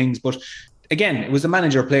and different things. But again, it was the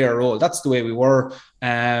manager-player role. That's the way we were.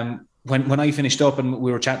 When I finished up and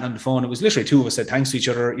we were chatting on the phone, it was literally two of us said thanks to each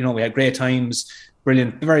other. We had great times,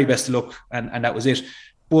 brilliant, the very best of luck, and that was it.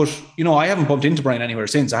 But, you know, I haven't bumped into Brian anywhere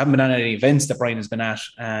since. I haven't been at any events that Brian has been at.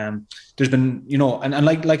 There's been, you know, and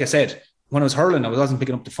like I said, when I was hurling, I wasn't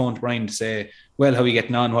picking up the phone to Brian to say, well, how are you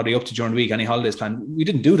getting on? What are you up to during the week? Any holidays planned? We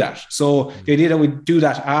didn't do that. So the idea that we do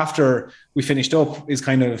that after we finished up is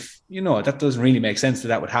kind of, you know, that doesn't really make sense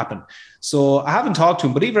that would happen. So I haven't talked to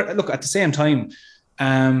him, but even, look, at the same time,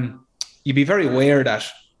 you'd be very aware that,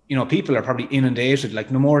 you know, people are probably inundated,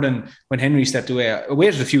 like no more than when Henry stepped away. I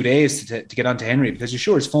waited a few days to get onto Henry because you're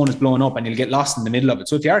sure his phone is blowing up and you'll get lost in the middle of it.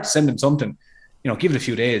 So if you are to send him something, you know, give it a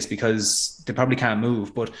few days because they probably can't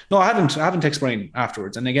move. But no, I haven't texted Brian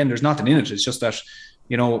afterwards. And again, there's nothing in it. It's just that,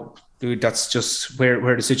 you know, that's just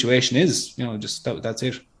where the situation is. You know, just that's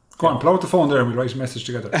it. Go on, blow out the phone there and we'll write a message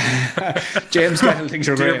together. James Skehill thinks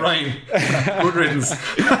you're great. Brian, good riddance.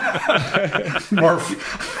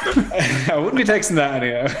 Murph. I wouldn't be texting that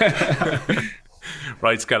anyhow.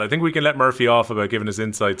 Right, Skehill, I think we can let Murphy off about giving us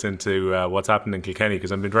insights into what's happened in Kilkenny,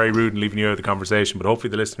 because I've been very rude in leaving you out of the conversation, but hopefully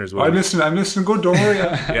the listeners will. I'm listening good, don't worry.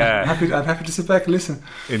 Yeah. I'm happy to sit back and listen.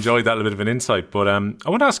 Enjoyed that little bit of an insight. But I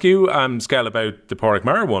want to ask you, Skehill, about the Pádraig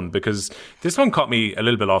Maher one, because this one caught me a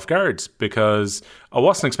little bit off guard, because I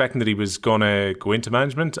wasn't expecting that he was going to go into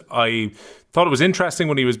management. I thought it was interesting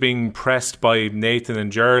when he was being pressed by Nathan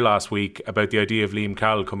and Ger last week about the idea of Liam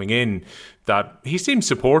Cahill coming in, that he seemed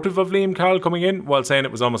supportive of Liam Cahill coming in, while saying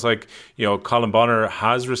it was almost like, you know, Colin Bonner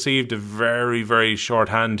has received a very, very short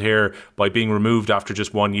hand here by being removed after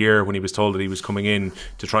just 1 year when he was told that he was coming in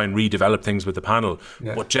to try and redevelop things with the panel.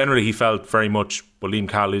 Yeah. But generally he felt very much, well, Liam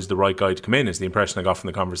Cahill is the right guy to come in, is the impression I got from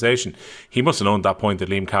the conversation. He must have known at that point that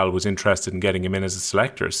Liam Cahill was interested in getting him in as a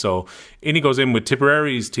selector. So in he goes in with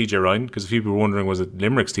Tipperary's TJ Ryan, because people were wondering, was it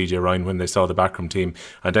Limerick's TJ Ryan when they saw the backroom team,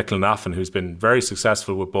 and Declan Naffin, who's been very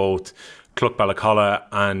successful with both Cluck Balacolla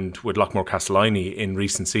and with Lockmore Castellani in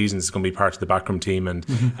recent seasons, is going to be part of the backroom team. And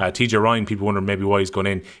TJ Ryan, people wonder maybe why he's gone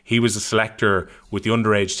in. He was a selector with the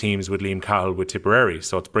underage teams with Liam Cahill with Tipperary,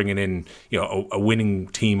 so it's bringing in, you know, a winning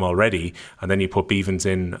team already, and then you put Beavens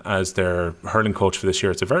in as their hurling coach for this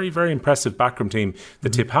year. It's a very, very impressive backroom team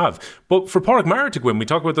that Tip have. But for Pádraig Maher to go in, we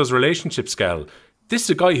talk about those relationship scale. This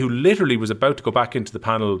is a guy who literally was about to go back into the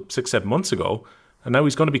panel 6-7 months ago, and now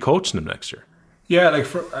he's going to be coaching them next year. Yeah, like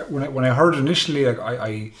when I heard initially, like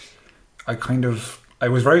I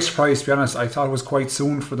was very surprised, to be honest. I thought it was quite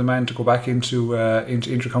soon for the man to go back into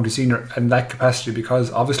inter-county senior in that capacity,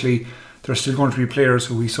 because obviously there's still going to be players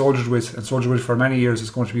who he soldiered with for many years is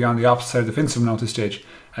going to be on the opposite side of the fence from now at this stage,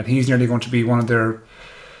 and he's nearly going to be one of their.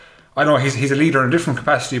 I know he's a leader in a different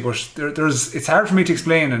capacity, but there's it's hard for me to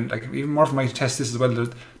explain, and like even more for me to test this as well.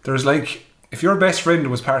 There's like, if your best friend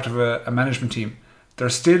was part of a management team,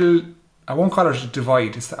 there's still, I won't call it a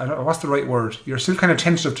divide. What's the right word? You're still kind of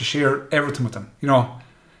tentative to share everything with them. You know,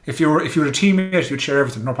 if you were a teammate, you'd share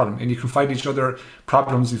everything, no problem, and you can find each other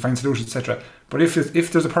problems, you find solutions, etc. But if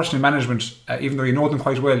there's a person in management, even though you know them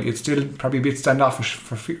quite well, you'd still probably be a bit standoffish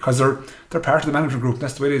because they're part of the management group.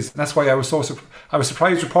 That's the way it is. And that's why I was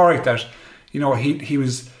surprised with Pádraig that, you know, he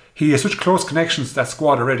has such close connections to that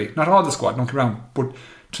squad already. Not all the squad, don't get me wrong, but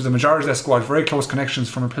to the majority of that squad, very close connections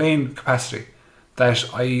from a playing capacity. That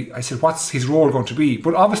I said, what's his role going to be?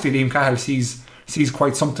 But obviously Liam Cahill sees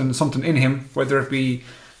quite something in him, whether it be,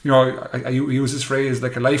 you know, I use this phrase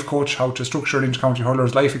like a life coach, how to structure an inter-county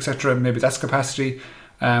hurler's life, etc. Maybe that's capacity.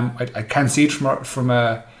 I can't see it from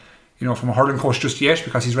a hurling coach just yet,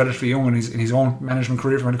 because he's relatively young in his own management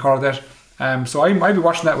career, if you want to call it that. So I might be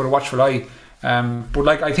watching that with a watchful eye. But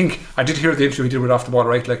like, I think I did hear the interview he did with Off the Ball,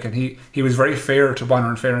 right? Like, and he was very fair to Bonner,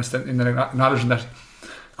 in fairness, in the acknowledging that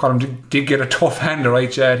Colin did get a tough hand,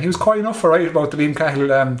 right? And he was quite enough right about the Liam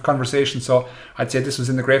Cahill conversation. So I'd say this was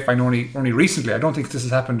in the grapevine only recently. I don't think this has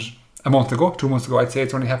happened a month ago, 2 months ago. I'd say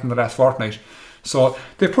it's only happened the last fortnight. So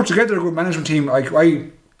they've put together a good management team.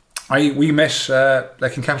 We met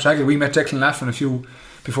like in Capital, we met Declan Naffin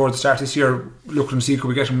before the start this year, looking to see could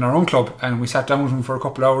we get him in our own club, and we sat down with him for a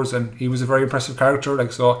couple of hours, and he was a very impressive character.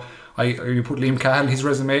 Like, so you put Liam Cahill, his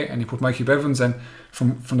resume, and you put Mikey Bevins, and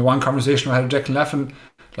from the one conversation I had with Declan Naffin,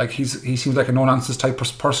 like he seems like a no-nonsense type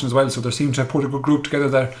person as well. So they seem to have put a good group together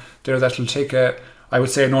there that will take a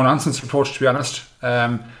no-nonsense approach, to be honest,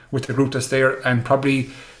 with the group that's there, and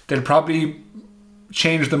they'll probably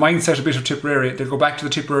change the mindset a bit of Tipperary. They'll go back to the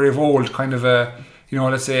Tipperary of old, kind of a, you know,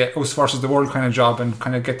 let's say us versus the world kind of job, and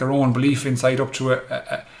kind of get their own belief inside up to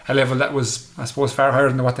a level that was, I suppose, far higher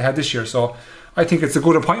than what they had this year. So I think it's a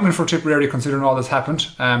good appointment for Tipperary, considering all that's happened,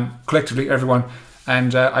 collectively, everyone.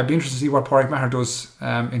 And I'd be interested to see what Pádraig Maher does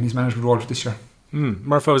in his management role for this year.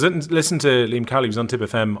 Murph, I was listening to Liam Calley. He was on Tip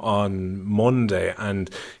FM on Monday, and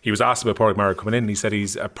he was asked about Porrickmire coming in. He said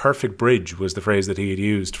he's a perfect bridge, was the phrase that he had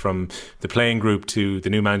used, from the playing group to the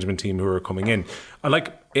new management team who are coming in. And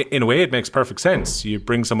like, in a way, it makes perfect sense. You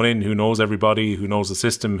bring someone in who knows everybody, who knows the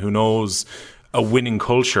system, who knows a winning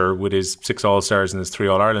culture with his 6 All-Stars and his 3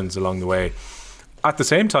 All-Irelands along the way. At the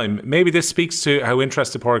same time, maybe this speaks to how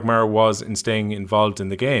interested Porrickmire was in staying involved in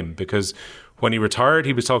the game, because when he retired,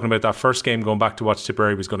 he was talking about that first game going back to watch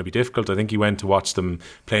Tipperary was going to be difficult. I think he went to watch them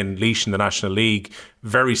playing Laois in the National League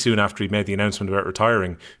very soon after he made the announcement about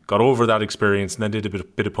retiring. Got over that experience and then did a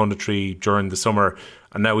bit of punditry during the summer.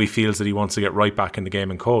 And now he feels that he wants to get right back in the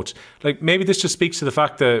game and coach. Like, maybe this just speaks to the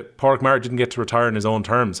fact that Porrickmire didn't get to retire on his own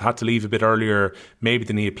terms, had to leave a bit earlier maybe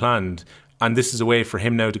than he had planned. And this is a way for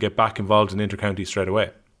him now to get back involved in intercounty straight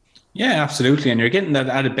away. Yeah, absolutely. And you're getting that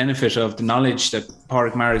added benefit of the knowledge that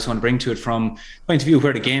Porrickmire is going to bring to it from point of view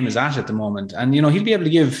where the game is at the moment. And, you know, he'll be able to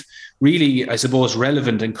give really, I suppose,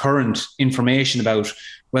 relevant and current information about,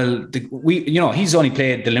 well, he's only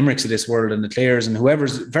played the Limericks of this world and the Clares and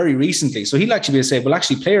whoever's very recently. So he'll actually be able to say, well,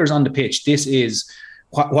 actually, players on the pitch, this is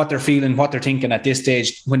what they're feeling, what they're thinking at this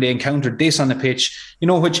stage when they encountered this on the pitch, you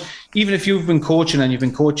know, which even if you've been coaching and you've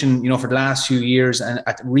been coaching, you know, for the last few years and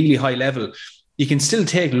at really high level, you can still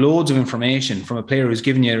take loads of information from a player who's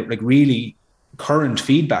giving you like really current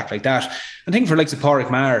feedback like that. I think for like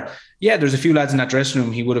Porrickmire, yeah, there's a few lads in that dressing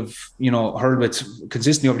room he would have, you know, heard with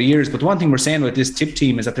consistently over the years. But the one thing we're saying about this Tip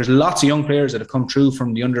team is that there's lots of young players that have come through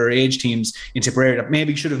from the underage teams in Tipperary that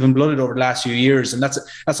maybe should have been blooded over the last few years. And that's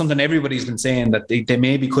something everybody's been saying, that they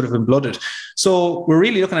maybe could have been blooded. So we're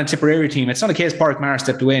really looking at a Tipperary team. It's not a case Porrickmire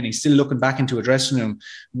stepped away and he's still looking back into a dressing room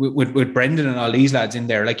with Brendan and all these lads in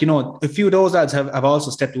there. Like, you know, a few of those lads have also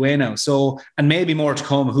stepped away now. So, and maybe more to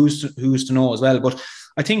come, who's to know as well. But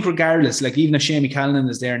I think regardless, like even if Shamie Callanan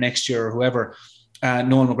is there next year or whoever,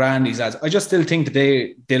 Noel McGrath, these lads, I just still think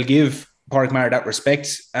that they'll give Porrickmire that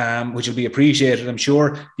respect, which will be appreciated, I'm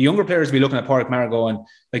sure. The younger players will be looking at Porrickmire going,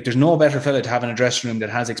 like, there's no better fella to have in a dressing room that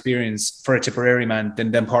has experience for a Tipperary man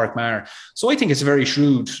than Porrickmire. So I think it's a very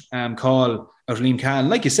shrewd call out of Liam Callan.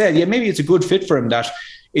 Like you said, yeah, maybe it's a good fit for him that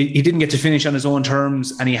he didn't get to finish on his own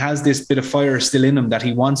terms and he has this bit of fire still in him that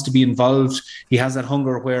he wants to be involved. He has that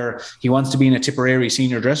hunger where he wants to be in a Tipperary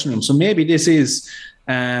senior dressing room. So maybe this is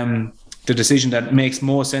the decision that makes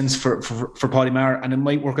more sense for Porrickmire, and it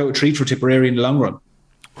might work out a treat for Tipperary in the long run.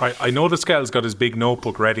 I know that Skell's got his big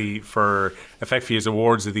notebook ready for effectively his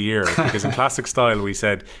awards of the year, because in classic style we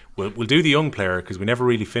said we'll do the young player because we never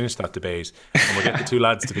really finished that debate, and we'll get the two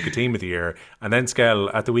lads to pick a team of the year. And then Skell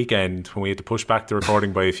at the weekend, when we had to push back the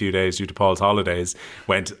recording by a few days due to Paul's holidays,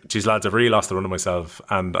 went, geez lads, I've really lost the run of myself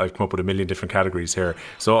and I've come up with a million different categories here.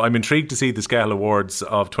 So I'm intrigued to see the Skehill Awards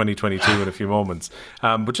of 2022 in a few moments.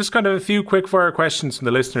 But just kind of a few quick fire questions from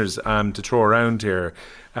the listeners to throw around here.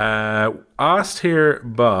 Asked here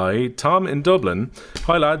by Tom in Dublin.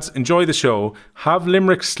 Hi lads, enjoy the show. Have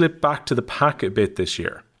Limerick slipped back to the pack a bit this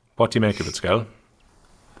year? What do you make of it, Skell?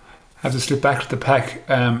 Have to slip back to the pack?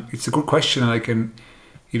 It's a good question. And I can,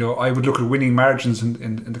 you know, I would look at winning margins and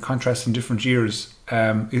the contrast in different years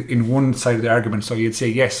in one side of the argument. So you'd say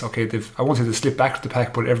yes, okay, I won't say they've slipped back to the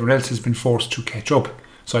pack, but everyone else has been forced to catch up.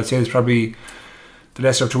 So I'd say it's probably the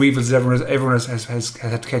lesser of two evils. Everyone has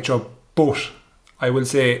had to catch up, but I will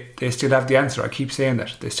say they still have the answer. I keep saying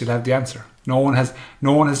that they still have the answer. No one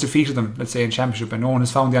has defeated them, let's say in championship, and no one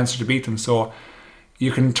has found the answer to beat them. So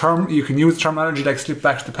you can use terminology like slip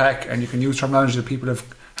back to the pack, and you can use terminology that people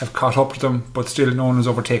have caught up to them, but still no one has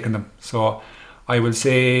overtaken them. So I will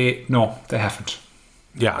say no, they haven't.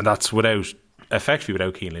 Yeah, and that's effectively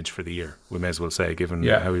without Cian Lynch for the year, we may as well say, given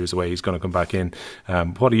how he was away. He's going to come back in.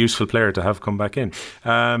 What a useful player to have come back in.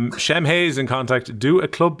 Shem Hayes in contact. Do a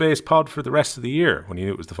club-based pod for the rest of the year, when he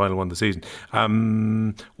knew it was the final one of the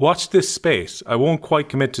season. Watch this space. I won't quite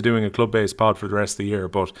commit to doing a club-based pod for the rest of the year,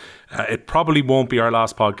 but it probably won't be our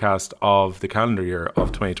last podcast of the calendar year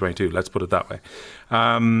of 2022. Let's put it that way.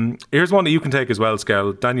 Here's one that you can take as well,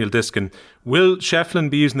 Skell. Daniel Diskin. Will Shefflin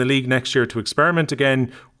be using the league next year to experiment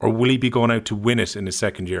again, or will he be going out to win it in his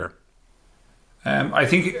second year? I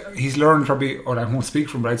think he's learned probably, or I won't speak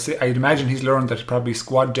for him, but I'd imagine he's learned that probably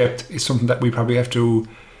squad depth is something that we probably have to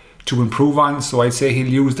improve on. So I'd say he'll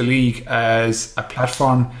use the league as a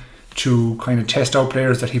platform to kind of test out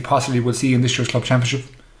players that he possibly will see in this year's club championship.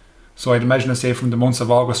 So I'd imagine, say from the months of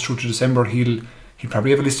August through to December, he'll probably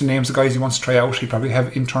have a list of names of guys he wants to try out. He'll probably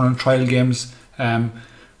have internal trial games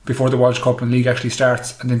before the World Cup and league actually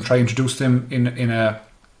starts, and then try to introduce them in a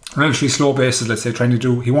relatively slow basis. Let's say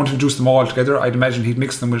he won't introduce them all together. I'd imagine he'd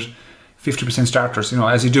mix them with 50% starters,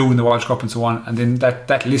 as you do in the World Cup and so on. And then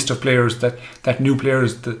that list of players, that new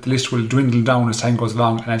players, the list will dwindle down as time goes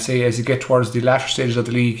along. And I'd say as you get towards the latter stages of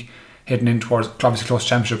the league, heading in towards obviously close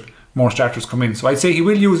championship, more starters come in. So I'd say he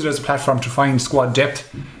will use it as a platform to find squad depth.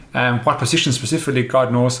 What position specifically,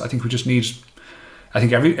 God knows. I think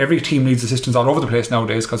every team needs assistants all over the place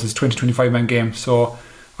nowadays because it's a 20-25 man game. So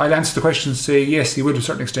I'll answer the question and say yes, he will to a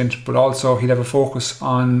certain extent, but also he'll have a focus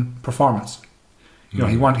on performance.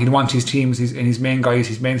 He'd want his teams and his main guys,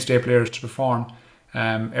 his mainstay players to perform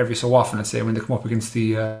every so often, let's say, when they come up against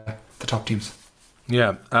the top teams.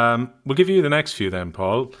 Yeah. We'll give you the next few then,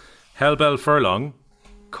 Paul. Hellbell Furlong,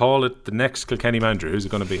 call it the next Kilkenny manager. Who's it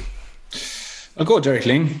going to be? I'll go Derek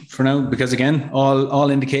Ling for now, because again, all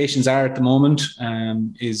indications are at the moment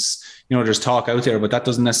is there's talk out there, but that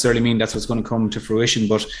doesn't necessarily mean that's what's going to come to fruition.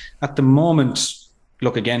 But at the moment,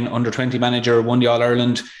 look, again, under 20 manager, won the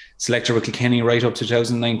All-Ireland, selector with Kilkenny right up to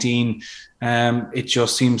 2019. It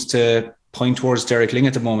just seems to point towards Derek Ling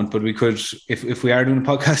at the moment, but we could, if we are doing a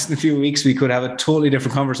podcast in a few weeks, we could have a totally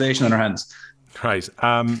different conversation on our hands. Right.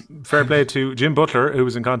 Fair play to Jim Butler, who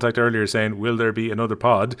was in contact earlier saying, will there be another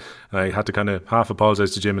pod? And I had to kind of half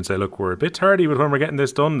apologise to Jim and say, look, we're a bit tardy with when we're getting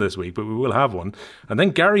this done this week, but we will have one. And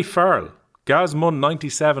then Gary Farrell,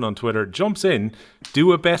 Gazmun97 on Twitter, jumps in,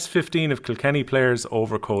 do a best 15 of Kilkenny players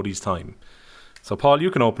over Cody's time. So Paul, you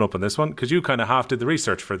can open up on this one, because you kind of half did the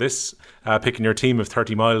research for this, picking your team of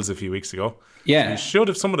 30 miles a few weeks ago. Yeah. You should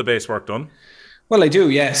have some of the base work done. Well, I do,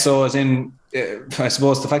 yeah. So as in, I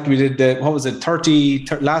suppose the fact that we did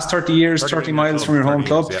last 30 years, 30 miles from your home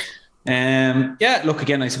club. Yeah. Look,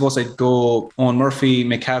 again, I suppose I'd go Owen Murphy,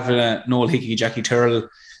 Mick Kavanagh, Noel Hickey, Jackie Turrell,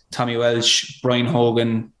 Tommy Welsh, Brian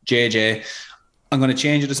Hogan, JJ. I'm going to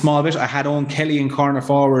change it a small bit. I had Owen Kelly in corner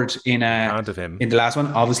forward in the last one.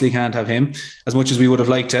 Obviously can't have him as much as we would have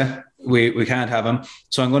liked to. We can't have him.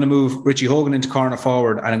 So I'm going to move Richie Hogan into corner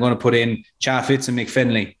forward, and I'm going to put in Cha Fitz and Mick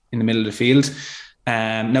Fennelly in the middle of the field.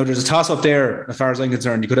 Now there's a toss up there as far as I'm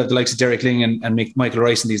concerned. You could have the likes of Derek Ling and Michael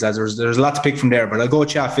Rice and these lads. There's a lot to pick from there, but I'll go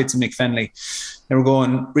Cha Fitz and Mick Fennelly. Then we're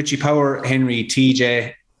going Richie Power, Henry,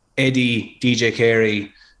 TJ, Eddie, DJ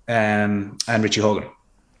Carey, and Richie Hogan.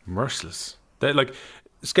 Merciless.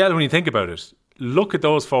 Skehill, when you think about it, look at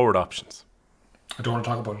those forward options. I don't want to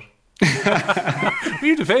talk about it. We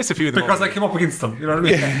need to face a few of them. Because I came up against them, you know what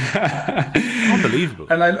I mean? Unbelievable.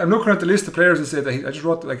 And I'm looking at the list of players and say that I just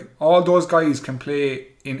wrote all those guys can play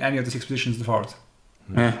in any of the 6 positions in the forwards.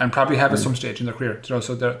 And probably have at some stage in their career. So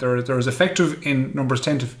they're as effective in numbers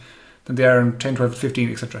 10 than they are in 10, 12,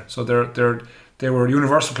 15, etc. So they were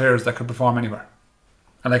universal players that could perform anywhere.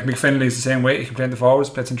 And Mick Fennelly is the same way. He can play in the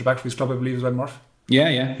forwards, played centre back for his club, I believe, as well, Murph.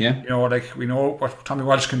 Yeah. We know what Tommy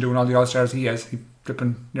Walsh can do and all the All-Stars he has. He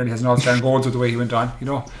nearly has an All-Star in goals with the way he went on,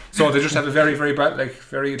 So they just have a very, very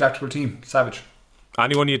very adaptable team. Savage.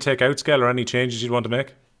 Anyone you'd take out, Skehill, or any changes you'd want to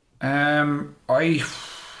make? I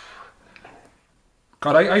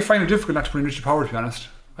find it difficult not to put in Richie Power, to be honest.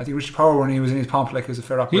 I think Richie Power, when he was in his pomp, was a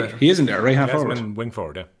fair operator. He isn't there, right? Half forward. He's been wing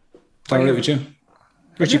forward, yeah. Sorry, with you.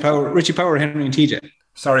 Richie Power, Henry and TJ.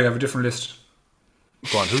 Sorry, I have a different list.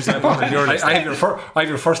 Go on, who's that on your list? I have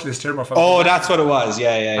your first list here, Murph. Oh, that's what it was.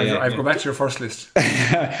 Yeah. I've go back to your first list.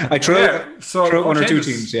 I threw out one or two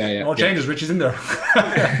teams. Yeah. No changes. Richie's in there.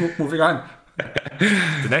 Moving on.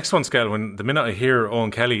 The next one, Skehill, the minute I hear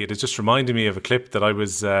Owen Kelly, it is just reminding me of a clip that I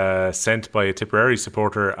was sent by a Tipperary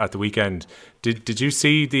supporter at the weekend. Did you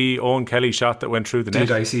see the Owen Kelly shot that went through the net?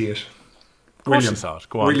 Did I see it? William saw it.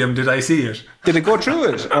 Go on. William, did I see it? Did it go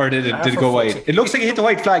through it, or did it go wide? It looks like it hit the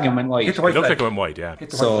white flag and went wide. It looked like it went wide, yeah.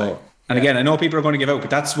 And again, I know people are going to give out,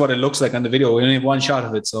 but that's what it looks like on the video. We only have one shot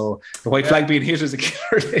of it, so the white flag being hit is a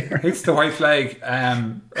killer there. Hits the white flag.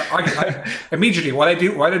 I immediately, what I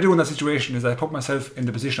do in that situation is I put myself in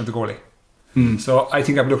the position of the goalie. So I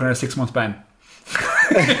think I'm looking at a 6-month ban.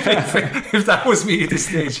 if that was me at this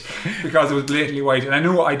stage, because it was blatantly white. And I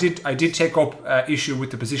know I did take up issue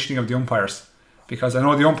with the positioning of the umpires, because I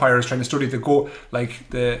know the umpire is trying to study the goal,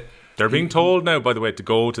 They're being told now, by the way, to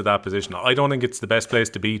go to that position. I don't think it's the best place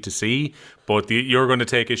to be to see, but you're going to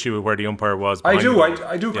take issue with where the umpire was. I do,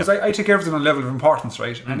 because I take everything on level of importance,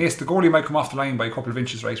 right? And yes, the goalie might come off the line by a couple of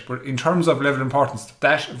inches, right? But in terms of level of importance,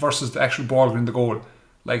 that versus the actual ball in the goal,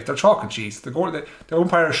 they're chalk and cheese. The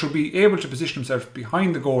umpire should be able to position himself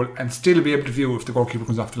behind the goal and still be able to view if the goalkeeper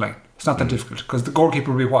comes off the line. It's not that difficult, because the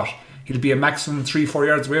goalkeeper will be what? He'll be a maximum 3-4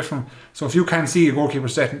 yards away from him. So if you can't see a goalkeeper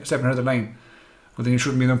stepping ahead of the line, well, then you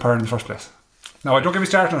shouldn't be an umpire in the first place. Now, don't get me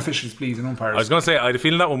started on officials, please, and umpires. I was going to say, I had a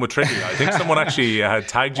feeling that one would trigger you. I think someone actually had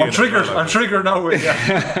tagged you. I'm triggered now.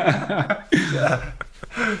 Yeah.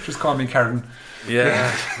 Just call me Karen.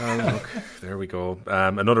 Yeah, well, look, there we go.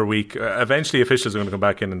 Another week. Eventually, officials are going to come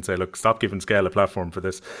back in and say, "Look, stop giving Skehill a platform for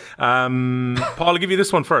this." Paul, I'll give you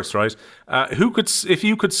this one first, right? If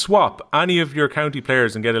you could swap any of your county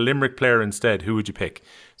players and get a Limerick player instead, who would you pick?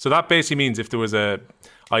 So that basically means if there was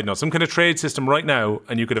some kind of trade system right now,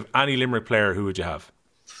 and you could have any Limerick player, who would you have?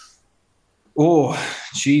 Oh,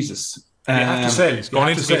 Jesus! You have to sell. It's going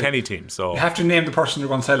into the Kilkenny team, so you have to name the person you're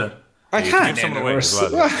going to sell it. I can't give someone away as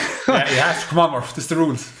well. Yeah, you have to. Come on, Murph. This is the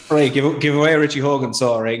rules. Right, give away Richie Hogan.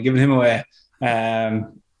 So right, giving him away.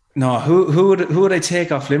 No, who would I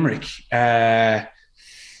take off Limerick?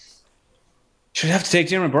 Should have to take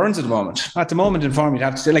Diarmaid Burns at the moment. At the moment in form, you'd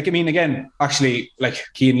have to say,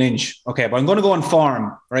 Cian Lynch. Okay, but I'm going to go on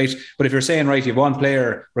form, right? But if you're saying, right, you have one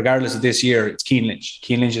player, regardless of this year, it's Cian Lynch.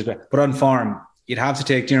 Cian Lynch is better. But on form, you'd have to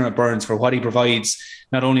take Diarmaid Burns for what he provides,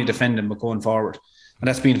 not only defending, but going forward. And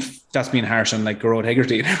that's been harsh on like Garrod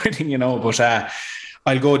Hegarty and everything, But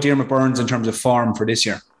I'll go Diarmaid Burns in terms of form for this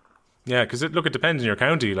year. Yeah, because it depends on your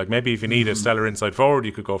county. Like maybe if you need a stellar inside forward,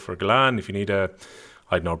 you could go for Galan. If you need a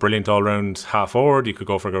brilliant all-round half forward, you could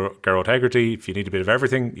go for Garrod Hegarty. If you need a bit of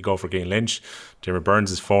everything, you go for Cian Lynch. Diarmaid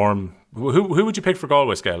Burns' form. Who would you pick for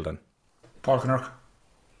Galway Skehill then? Paul Kinnerk.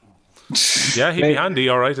 Yeah, he'd be handy,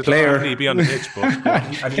 all right. Player. He'd be on the pitch, but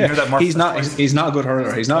I didn't hear that. Murph. He's not a good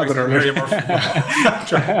hurler. He's not a good hurler.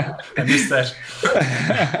 I missed that.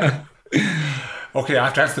 Okay, I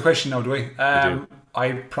have to answer the question now, do I?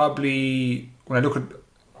 I probably, when I look at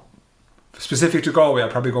specific to Galway,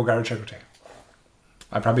 I'd probably go Garrod Hegarty.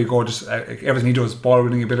 I'd probably go just everything he does, ball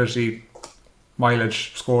winning ability,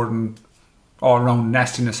 mileage, scoring, all around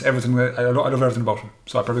nastiness, everything. I love everything about him,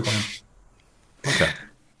 so I'd probably go him. Okay.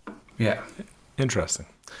 Yeah. Interesting.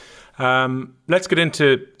 Let's get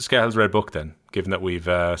into Skehill's Red Book then, given that we've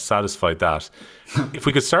satisfied that. If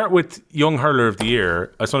we could start with Young Hurler of the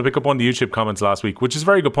Year, I just want to pick up one of the YouTube comments last week, which is a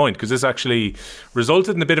very good point, because this actually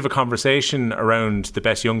resulted in a bit of a conversation around the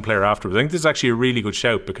best young player afterwards. I think this is actually a really good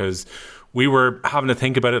shout, because we were having to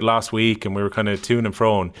think about it last week and we were kind of to and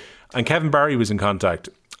fro. And Kevin Barry was in contact.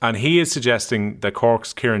 And he is suggesting that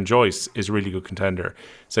Cork's Kieran Joyce is a really good contender.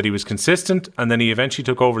 Said he was consistent, and then he eventually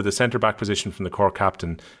took over the centre-back position from the Cork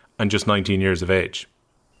captain and just 19 years of age.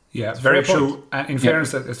 Yeah, very true. And in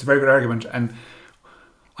fairness, it's a very good argument. And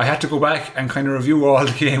I had to go back and kind of review all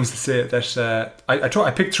the games to say that I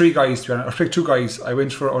picked three guys. I picked two guys. I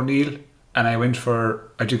went for O'Neill and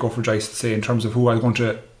I did go for Joyce to say in terms of who I was going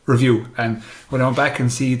to review. And when I went back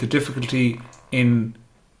and see the difficulty in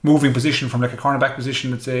moving position from like a cornerback position,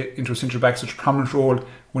 let's say, into a centre back, such a prominent role,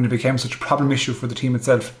 when it became such a problem issue for the team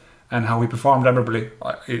itself, and how he performed admirably,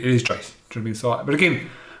 it is Joyce. Do you know what I mean? So, but again,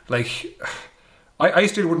 like, I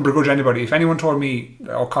still wouldn't begrudge anybody. If anyone told me,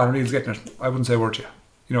 Colin O'Neill's getting it, I wouldn't say a word to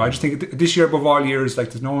you. I just think this year above all years, like,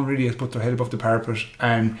 there's no one really has put their head above the parapet,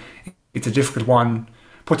 and it's a difficult one.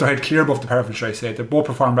 Put their head clear above the parapet, should I say? They both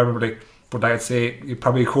performed admirably, but I'd say you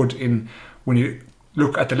probably could when you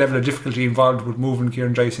look at the level of difficulty involved with moving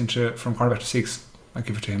Kieran Joyce from cornerback to 6. I'd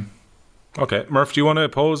give it to him. Okay, Murph, do you want to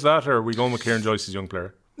oppose that, or are we going with Kieran Joyce as young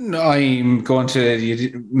player? No, I'm going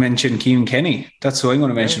to mention Cian Kenny. That's who I'm going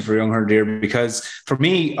to mention for Young Hurler, because for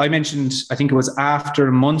me, I think it was after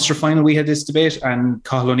the Munster final we had this debate, and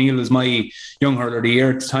Cathal O'Neill was my Young Hurler of the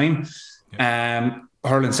Year at the time.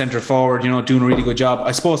 Hurling centre forward, doing a really good job.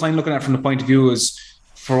 I suppose I'm looking at it from the point of view as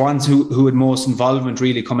for ones who had most involvement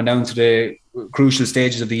really coming down to the crucial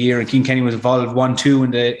stages of the year, and Cian Kenny was involved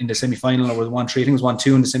 1-2 in the semi-final, or was 1-3, I think it was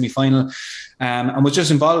 1-2 in the semi-final, and was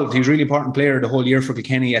just involved. He was a really important player the whole year for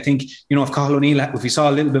Kilkenny. I think, if Cathal O'Neill, if we saw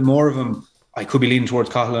a little bit more of him, I could be leaning towards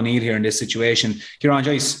Cathal O'Neill here in this situation. Kieran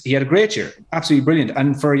Joyce, he had a great year, absolutely brilliant,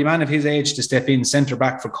 and for a man of his age to step in centre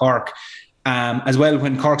back for Cork, as well,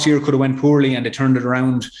 when Cork's year could have went poorly and they turned it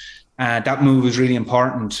around, that move was really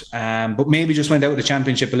important, but maybe just went out of the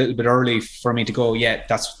championship a little bit early for me to go, yeah,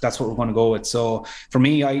 that's what we're going to go with. So for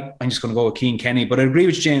me, I'm just going to go with Cian Kenny. But I agree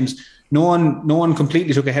with James. No one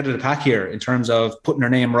completely took ahead of the pack here in terms of putting their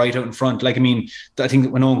name right out in front. Like, I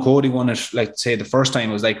think when Owen Cody won it, like, say, the first time,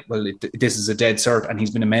 it was like, well, this is a dead cert, and he's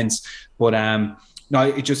been immense. But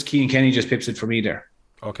Cian Kenny just pips it for me there.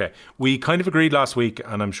 Okay. We kind of agreed last week,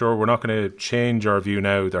 and I'm sure we're not going to change our view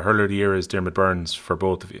now. The Hurler of the Year is Diarmaid Burns for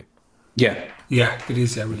both of you. Yeah, it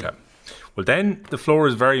is. Yeah, really. Yeah. Well, then the floor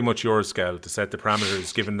is very much yours, Skehill, to set the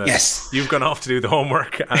parameters, given that you've gone off to do the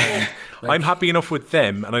homework, and I'm happy enough with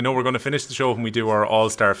them. And I know we're going to finish the show when we do our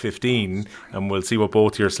All-Star 15, and we'll see what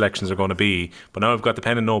both your selections are going to be. But now I've got the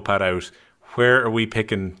pen and notepad out. Where are we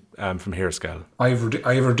picking from here, Skehill? I have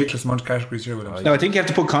a ridiculous amount of categories here with them. No, I think you have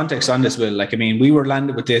to put context on this, Will. Like, I mean, we were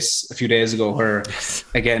landed with this a few days ago where,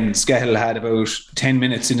 again, Skehill had about 10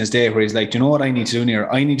 minutes in his day where he's like, do you know what I need to do here?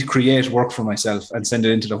 I need to create work for myself and send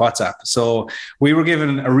it into the WhatsApp. So we were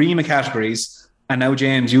given a ream of categories, and now,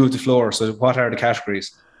 James, you have the floor. So what are the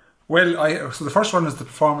categories? Well, so the first one is the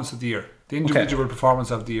performance of the year, the individual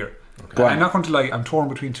performance of the year. Okay. I'm not going to lie, I'm torn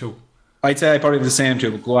between two. I'd say I probably have the same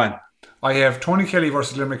too, but go on. I have Tony Kelly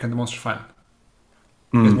versus Limerick in the Munster final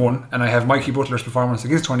is one, and I have Mikey Butler's performance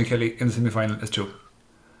against Tony Kelly in the semi-final as two.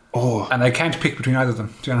 Oh. And I can't pick between either of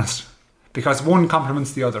them, to be honest, because one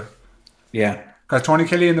complements the other. Yeah. Because Tony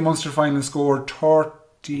Kelly in the Munster final scored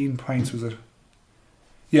 13 points, was it?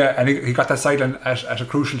 Yeah, and he got that sideline at a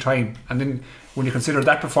crucial time. And then when you consider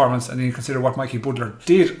that performance and then you consider what Mikey Butler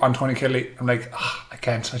did on Tony Kelly, I'm like, I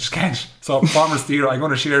just can't. So performance of the year, I'm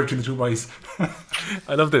going to share between the two boys.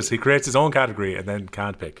 I love this. He creates his own category and then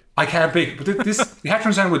can't pick. I can't pick. But this, you have to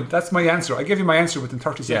understand, that's my answer. I gave you my answer within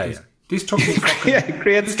 30 seconds. Yeah. This took me fucking... yeah,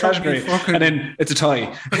 create this category and then it's a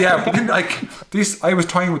tie. Yeah, but then I was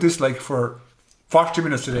toying with this for 40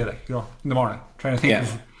 minutes today, in the morning, trying to think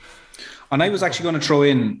of... And I was actually going to throw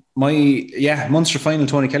in my Munster final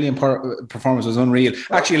Tony Kelly performance was unreal.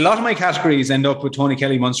 Actually, a lot of my categories end up with Tony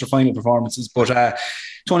Kelly Munster final performances, but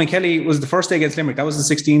Tony Kelly was the first day against Limerick. That was the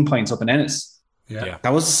 16 points up in Ennis. Yeah.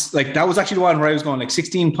 That was actually the one where I was going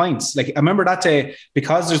 16 points. Like, I remember that day,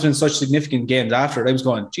 because there's been such significant games after it, I was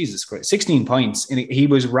going, Jesus Christ, 16 points. And he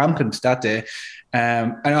was rampant that day.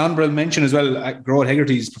 And honourable mention as well, Gerard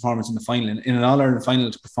Hegarty's performance in the final, in an All-Ireland final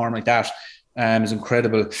to perform like that is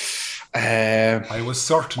incredible. I was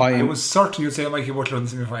certain you'd say Mikey Butler in the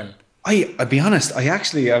semi-final. I'll be honest, I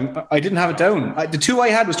didn't have it down. The two I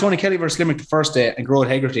had was Tony Kelly versus Limerick the first day and Gerard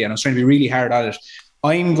Hegarty, and I was trying to be really hard at it.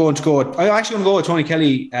 I'm actually going to go with Tony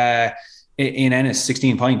Kelly in Ennis,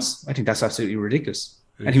 16 points. I think that's absolutely ridiculous.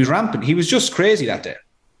 And he was rampant. He was just crazy that day.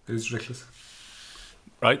 It was ridiculous.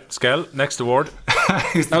 Right, Skehill, next award.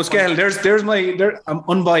 Now, Skehill, I'm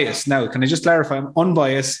unbiased now. Can I just clarify? I'm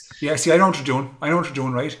unbiased. Yeah, see, I know what you're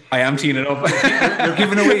doing, right? I am teeing it up. You're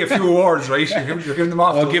giving away a few awards, right? You're giving them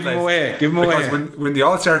off. I'll give them away. Because when the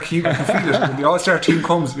All-Star team, when the All-Star team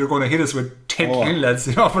comes, you're going to hit us with 10 lads.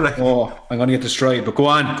 I'm going to get destroyed. But go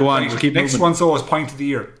on. Right, we'll keep next moving. one, so is point of the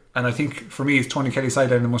year, and I think for me, it's Tony Kelly's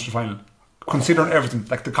sideline in the Munster final. Considering everything,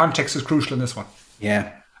 like the context is crucial in this one.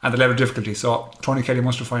 Yeah. And the level of difficulty. So Tony Kelly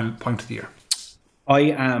Munster final, point of the year. I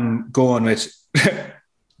am going with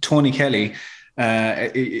Tony Kelly.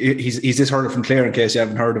 He's this hurler from Clare, in case you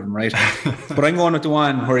haven't heard of him, right? But I'm going with the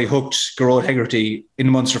one where he hooked Gerard Hegarty in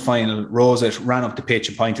the Munster final, rose it, ran up the pitch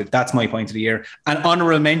and pointed. That's my point of the year. And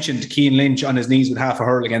honourable mention to Cian Lynch on his knees with half a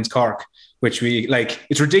hurl against Cork, which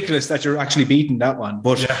it's ridiculous that you're actually beating that one.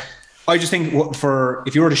 But I just think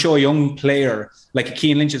if you were to show a young player, like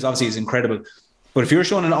Cian Lynch is incredible. But if you're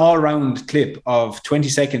showing an all-round clip of 20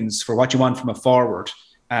 seconds for what you want from a forward,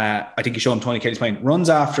 I think you show him Tony Kelly's point. Runs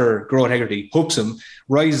after Gerard Hegarty, hooks him,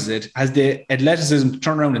 rises it, has the athleticism to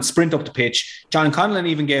turn around and sprint up the pitch. John Conlon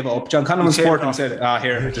even gave up. John Conlon was sporting and said,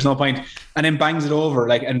 there's no point. And then bangs it over.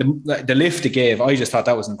 And the lift it gave, I just thought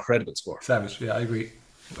that was an incredible score. Savage, yeah, I agree.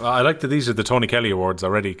 I like that these are the Tony Kelly awards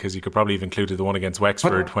already, because you could probably have included the one against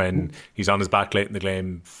Wexford when he's on his back late in the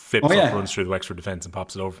game, flips up, runs through the Wexford defence and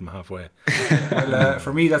pops it over from halfway. Well,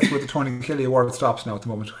 for me, that's where the Tony Kelly award stops now at the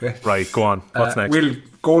moment. Okay, right, go on. What's next?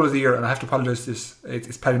 Goal of the year, and I have to apologise.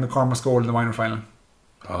 It's Paddy McCormack's goal in the minor final.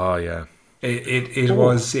 Oh yeah, it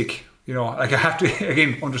was sick. I have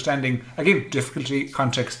to understanding difficulty,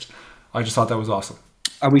 context. I just thought that was awesome.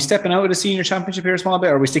 Are we stepping out of the senior championship here a small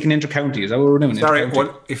bit, or are we sticking inter-county? Is that what we're doing? Sorry,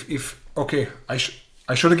 well, I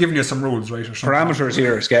should have given you some rules, right? Parameters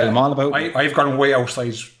here, Skehill. I'm all about. I've gone way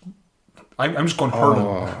outside. I'm just going hurling.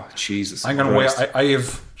 Oh, Jesus! I'm going way. I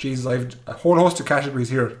have a whole host of categories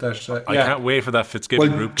here that I can't wait for that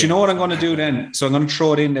Fitzgibbon group. Do you know what I'm going to do then? So I'm going to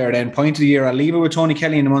throw it in there then. Point of the year. I'll leave it with Tony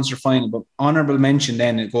Kelly in the Munster final, but honourable mention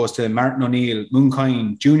then it goes to Martin O'Neill,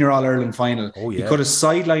 Mooncoin, Junior All-Ireland final. Oh, yeah. He cut a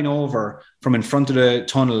sideline over from in front of the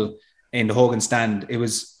tunnel in the Hogan stand. It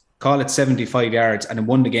was, call it 75 yards, and it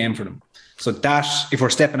won the game for them. So that, if we're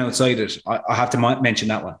stepping outside it, I have to mention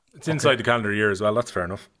that one. It's inside the calendar year as well. That's fair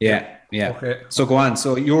enough. Yeah. Okay. So go on.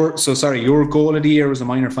 So your goal of the year was a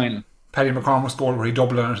minor final. Paddy McCormack's goal where he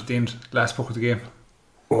doubled on it at the end, last puck of the game.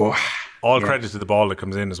 Oh, all credit to the ball that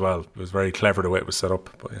comes in as well. It was very clever the way it was set up.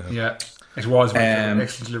 But yeah, it was an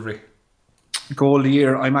excellent delivery. Goal of the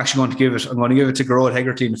year, I'm actually going to give it. I'm going to give it to Gerard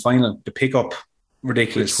Hegarty in the final. The pick up,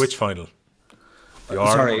 ridiculous. Which final?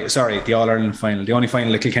 Sorry, the All-Ireland final. The only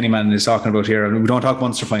final that Kilkenny man is talking about here. And we don't talk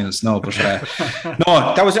Munster finals, no. But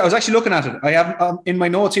I was actually looking at it. I have in my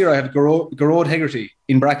notes here, I have Garrod Hegarty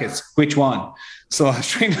in brackets. Which one? So I was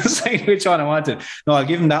trying to decide which one I wanted. No, I'll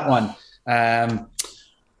give him that one.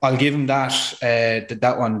 I'll give him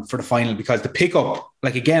that one for the final, because the pickup,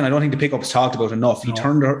 like, again, I don't think the pickup is talked about enough. He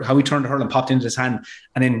turned the hurl and popped into his hand,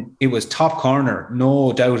 and then it was top corner,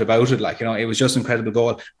 no doubt about it. Like, it was just an incredible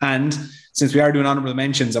goal. And since we are doing honourable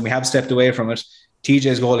mentions and we have stepped away from it,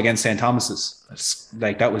 TJ's goal against St. Thomas's,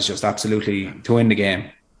 that was just absolutely to win the game.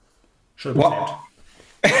 Should have been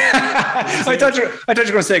saved. I thought you were going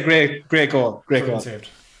to say great goal. Saved.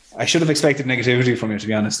 I should have expected negativity from you, to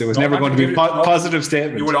be honest. There was never going to be a positive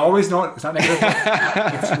statement. You will always know it's not negative.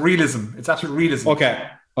 It's realism. It's absolute realism. Okay.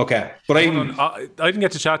 But I didn't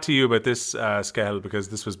get to chat to you about this, Skehill, because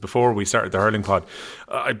this was before we started the hurling pod.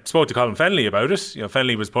 I spoke to Colin Fennelly about it.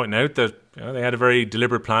 Fennelly was pointing out that they had a very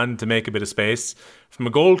deliberate plan to make a bit of space. From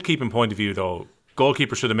a goalkeeping point of view, though,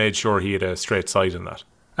 goalkeeper should have made sure he had a straight sight in that.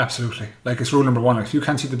 Absolutely. Like, it's rule number one. If you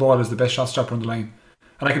can't see the ball as the best shot stopper on the line.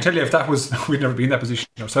 And I can tell you, if that was, we'd never be in that position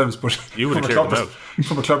ourselves, but you would have cleared them out.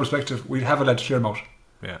 From a club perspective, we'd have a lad to clear them out.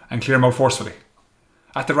 Yeah. And clear them out forcefully.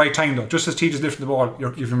 At the right time, though. Just as Teach is lifting the ball,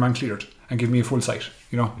 you've your man cleared and give me a full sight.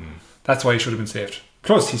 That's why he should have been saved.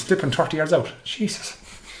 Plus, he's flipping 30 yards out. Jesus.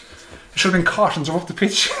 It should have been caught and drove up the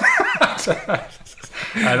pitch.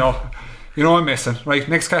 I know. I'm messing. Right,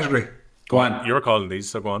 next category. Go on. You're calling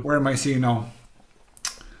these, so go on. Where am I seeing now?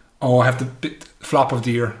 Oh, I have the flop of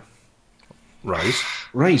the year. Right.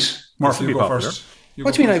 Murphy, you go first.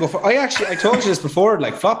 What do you mean I go for? I told you this before,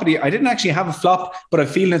 like, flop of the year. I didn't actually have a flop, but I'm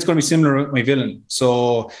feeling it's going to be similar with my villain.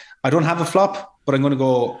 So I don't have a flop, but I'm going to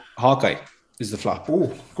go Hawkeye is the flop.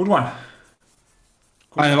 Oh, good one.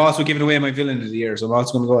 And I've also given away my villain of the year, so I'm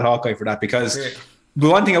also going to go with Hawkeye for that, because the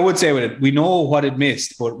one thing I would say with it, we know what it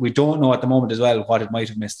missed, but we don't know at the moment as well what it might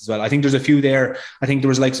have missed as well. I think there's a few there. I think there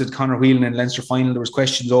was likes of Conor Whelan in Leinster final. There was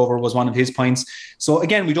questions over, was one of his points. So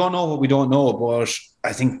again, we don't know what we don't know, but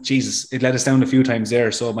I think, Jesus, it let us down a few times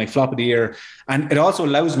there. So my flop of the year, and it also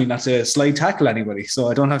allows me not to slide tackle anybody. So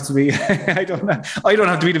I don't have to be, I don't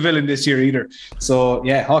have to be the villain this year either. So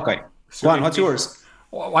yeah, Hawkeye. Go on, what's yours?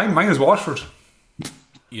 Well, mine is Watford.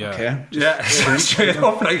 Yeah. Okay. Yeah. Straight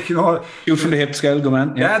up, like, shoot from the hip, Skehill, go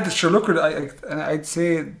man. Yeah, sure. Look, I'd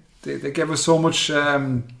say they gave us so much,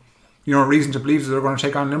 reason to believe that they're going to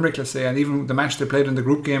take on Limerick, let's say, and even the match they played in the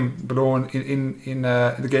group game below in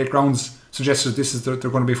the Gate grounds suggested they're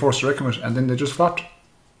going to be forced to reckon with, and then they just flopped.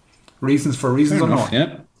 Reasons unknown.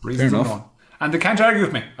 Yeah. Reasons unknown. And they can't argue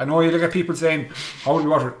with me. I know you look at people saying, "How will you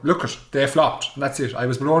Watford?" Look at, they flopped, and that's it. I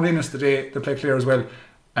was blown in the day they played Clare as well,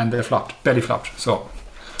 and they flopped, belly flopped. So.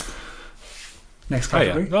 Next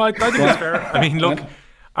category. No, I think that's fair. I mean, look,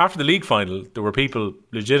 after the league final, there were people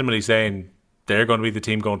legitimately saying they're going to be the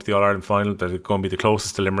team going to the All-Ireland final, that it's going to be the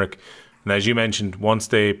closest to Limerick. And as you mentioned, once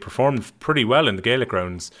they performed pretty well in the Gaelic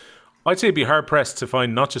grounds, I'd say it'd be hard-pressed to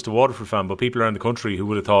find not just a Waterford fan, but people around the country who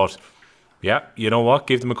would have thought, yeah, you know what,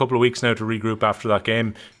 give them a couple of weeks now to regroup after that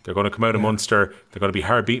game. They're going to come out of Munster. They're going to be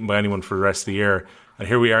hard beaten by anyone for the rest of the year. And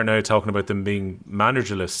here we are now talking about them being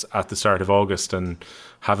managerless at the start of August and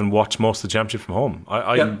having watched most of the championship from home.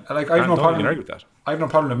 I have no problem argue with that. I have no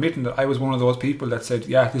problem admitting that I was one of those people that said,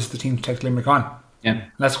 yeah, this is the team to take Limerick on. Yeah. And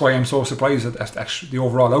that's why I'm so surprised at actually the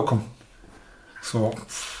overall outcome. So,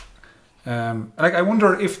 I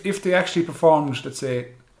wonder if they actually performed, let's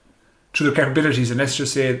say, to their capabilities, and let's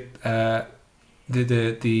just say it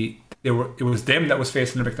was them that was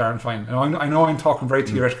facing Limerick Ireland final. And I know I'm talking very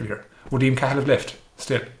theoretical here. Would Ian Cahill have left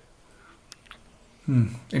still?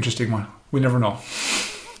 Interesting one. We'll never know.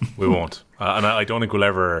 We won't, and I don't think we'll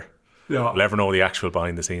ever know the actual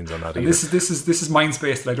behind the scenes on that either. This is mind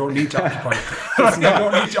space that I don't need to occupy. I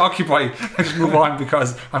don't need to occupy. I just move on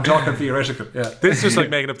because I'm talking theoretical. Yeah, this is just like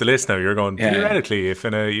making up the list now. You're going theoretically, if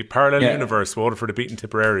in a parallel universe Waterford had beaten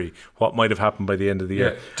Tipperary, what might have happened by the end of the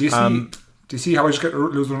year? Do you see how I just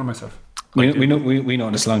lose one of myself? We know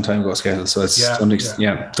this a long time ago, Skehill. So it's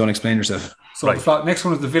don't explain yourself. So the next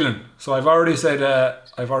one is the villain. So I've already said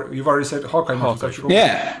you've already said Hawkeye. And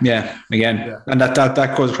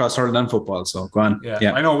that goes across hurling and football. So go on.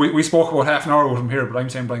 Yeah. I know we spoke about half an hour with him here, but I'm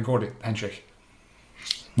saying Brian Cody handshake.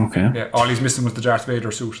 Okay. Yeah, all he's missing was the Darth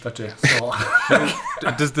Vader suit that day. So.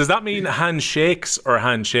 Does that mean handshakes or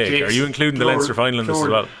handshake? Shakes. Are you including the Leinster final in this as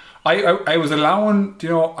well? I was allowing,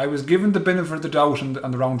 I was given the benefit of the doubt on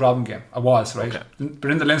the round robin game. I was, right? Okay.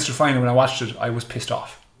 But in the Leinster final, when I watched it, I was pissed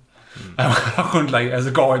off. I couldn't lie, as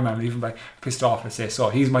a Galway man, even by pissed off. I say, so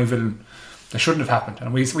he's my villain. That shouldn't have happened.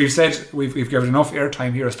 And we've said we've given enough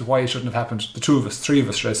airtime here as to why it shouldn't have happened. The three of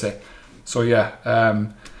us, should I say? So yeah,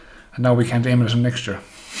 and now we can't aim at him next year.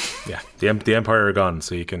 Yeah, the Empire are gone,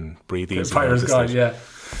 so you can breathe easy. The Empire's gone, yeah.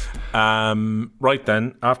 Right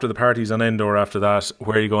then, after the parties on Endor, after that,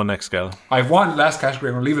 where are you going next, Skehill? I have one last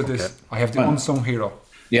category. I'm going to leave it at this. I have the unsung hero.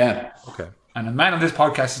 Yeah. Okay. And a man on this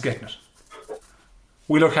podcast is getting it.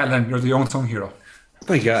 Will O'Callaghan, you're the unsung hero.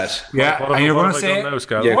 My God. Yeah, and you're going to say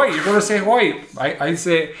why? You're going to say why? I'd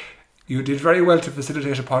say you did very well to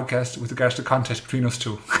facilitate a podcast with regards to contest between us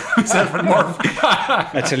two. Myself and Murph.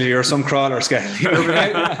 I tell you, you're some crawler, Skehill. You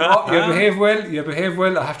behave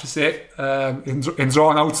well, I have to say, in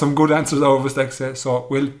drawing out some good answers out of us, like say. So,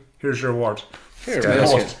 Will, here's your award.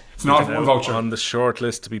 It's not one voucher. On the short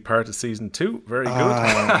list to be part of season 2. Very good.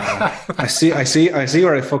 I see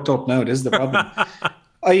where I fucked up now. This is the problem.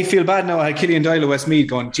 I feel bad now. I had Killian Doyle of Westmeath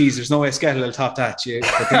going, geez, there's no way Skehill will top that. He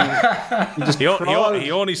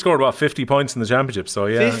only scored, 50 points in the championship. So,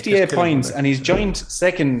 yeah. 58 points, and he's joint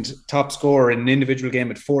second top scorer in an individual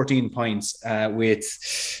game at 14 points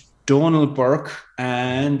with Donald Burke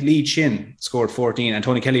and Lee Chin scored 14, and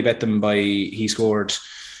Tony Kelly bet them by he scored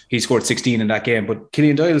 16 in that game. But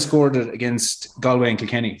Killian Doyle scored it against Galway and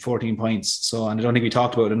Kilkenny, 14 points. So, and I don't think we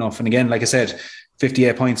talked about it enough. And again, like I said,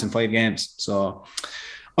 58 points in 5 games. So,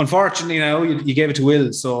 unfortunately, now you gave it to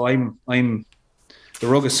Will. So I'm the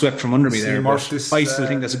rug is swept from under me there. Murph, I still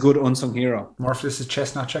think that's a good unsung hero. Murph, this is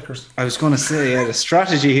chess, not checkers. I was going to say, yeah, the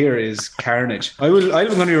strategy here is carnage. I'm going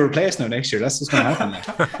to be replaced now next year. That's what's going to happen.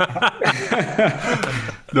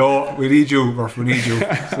 No, we need you, Murph. We need you.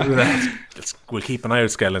 So do that. We'll keep an eye out,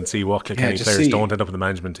 Skehill, and see what Kilkenny players don't end up in the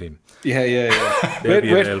management team. Yeah.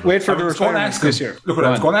 wait for the retirement this year. Look, I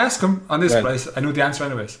was going to ask him on this price. I knew the answer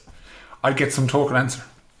anyways. I'd get some token answer.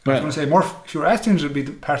 I was going to say, Murph, if you were asked to be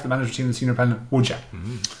part of the manager team in the senior panel, would you?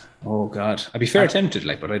 Oh God, I'd be fair tempted,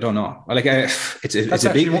 but I don't know.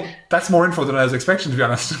 That's more info than I was expecting, to be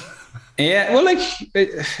honest. Yeah, well,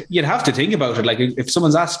 you'd have to think about it. Like, if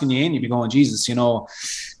someone's asking you in, you'd be going, Jesus,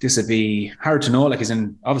 this would be hard to know. As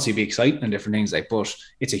in, obviously, it'd be exciting and different things. But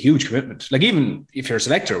it's a huge commitment. Like, even if you're a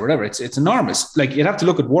selector or whatever, it's enormous. Like, you'd have to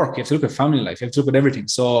look at work, you have to look at family life, you have to look at everything.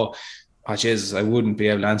 So, Jesus, I wouldn't be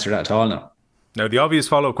able to answer that at all now. Now, the obvious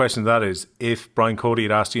follow-up question to that is, if Brian Cody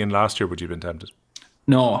had asked you in last year, would you have been tempted?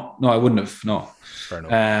 No, I wouldn't have. No. Fair enough.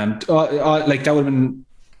 That would have been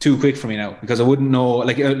too quick for me now, because I wouldn't know.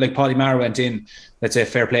 Like Paulie Maher went in, let's say,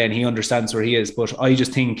 fair play, and he understands where he is. But I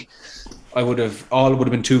just think it would have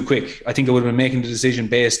been too quick. I think I would have been making the decision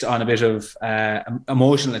based on a bit of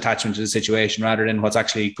emotional attachment to the situation rather than what's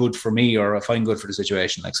actually good for me or if I'm good for the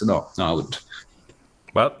situation. No, I wouldn't.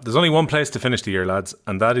 Well, there's only one place to finish the year, lads,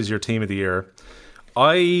 and that is your team of the year.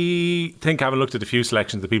 I think, having looked at a few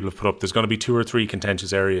selections that people have put up, there's going to be 2 or 3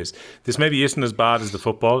 contentious areas. This maybe isn't as bad as the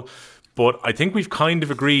football, but I think we've kind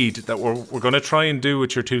of agreed that we're going to try and do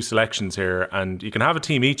with your 2 selections here, and you can have a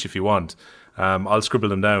team each if you want. I'll scribble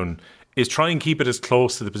them down. Is try and keep it as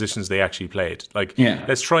close to the positions they actually played.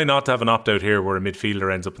 Let's try not to have an opt-out here where a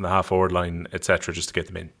midfielder ends up in the half-forward line, etc., just to get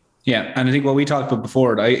them in. Yeah, and I think what we talked about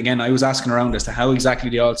before, I was asking around as to how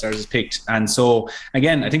exactly the All-Stars is picked. And so,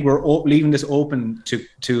 again, I think we're leaving this open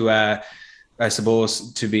to I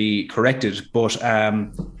suppose, to be corrected. But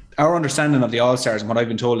our understanding of the All-Stars and what I've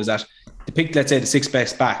been told is that to pick, let's say, the 6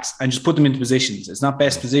 best backs and just put them into positions. It's not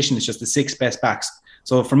best position, it's just the 6 best backs.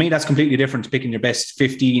 So for me, that's completely different to picking your best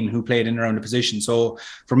 15 who played in and around the position. So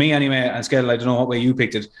for me anyway, and Skehill, I don't know what way you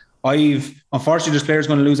picked it. Unfortunately, there's players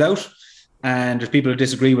going to lose out. And there's people who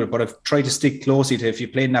disagree with it, but I've tried to stick closely to if you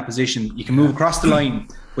played in that position, you can move across the line,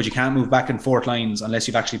 but you can't move back and forth lines unless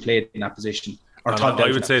you've actually played in that position. I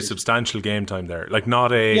would say substantial game time there. Not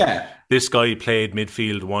this guy played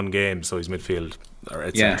midfield 1 game, so he's midfield, or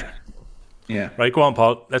etc. Yeah. Right, go on,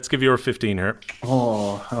 Paul. Let's give you your 15 here.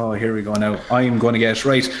 Oh, here we go now. I'm going to get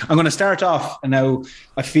right. I'm going to start off, and now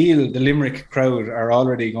I feel the Limerick crowd are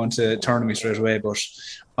already going to turn me straight away, but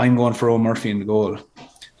I'm going for Owen Murphy in the goal.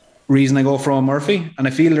 Reason I go for Owen Murphy, and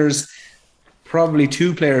I feel there's probably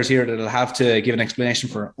 2 players here that I'll have to give an explanation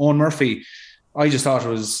for. Owen Murphy, I just thought it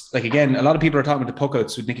was, again, a lot of people are talking about the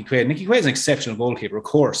puckouts with Nicky Quaid. Nicky Quaid is an exceptional goalkeeper, of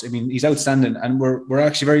course. I mean, he's outstanding, and we're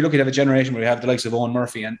actually very lucky to have a generation where we have the likes of Owen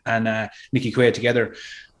Murphy and Nicky Quaid together.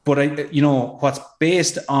 But what's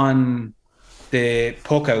based on the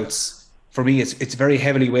puckouts, for me, it's very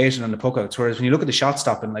heavily weighted on the puckouts. Whereas when you look at the shot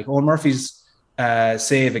stopping, Owen Murphy's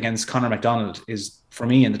save against Conor McDonald is, for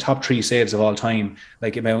me, in the top 3 saves of all time,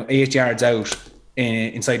 about 8 yards out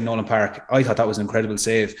inside Nolan Park. I thought that was an incredible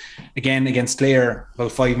save. Again, against Clare,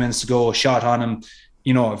 about 5 minutes to go, shot on him,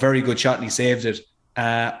 a very good shot, and he saved it.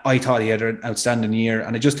 I thought he had an outstanding year,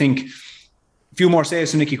 and I just think few more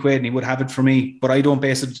saves from Nicky Quaid and he would have it for me, but I don't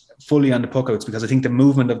base it fully on the puckouts because I think the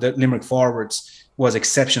movement of the Limerick forwards was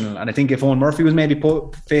exceptional. And I think if Owen Murphy was maybe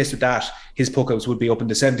faced with that, his puckouts would be up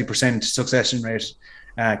into 70% succession rate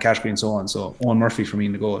category and so on. So Owen Murphy for me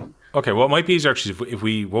in the goal. Okay, well, it might be easier actually if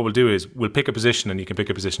what we'll do is we'll pick a position and you can pick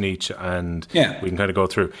a position each and we can kind of go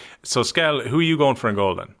through. So Skell, who are you going for in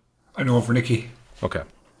goal then? I'm going for Nicky. Okay.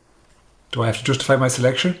 Do I have to justify my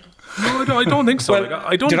selection? No, I don't think so. Well,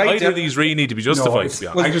 I don't. Either of these really need to be justified. To be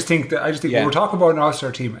honest. I just think when we're talking about an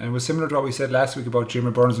All-Star team, and it was similar to what we said last week about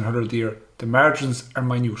Jimmy Burns and Hurler of the Year. The margins are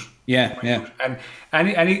minute. Yeah. And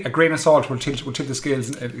a grain of salt will tilt the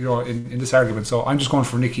scales, in this argument. So I'm just going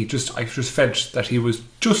for Nicky. I just felt that he was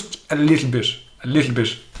just a little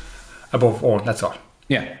bit above Owen. That's all.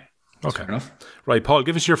 Yeah. Okay. Fair enough. Right, Paul,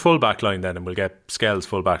 give us your full back line then, and we'll get Skell's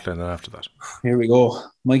full back line then after that. Here we go.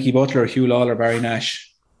 Mikey Butler, Hugh Lawler, Barry Nash.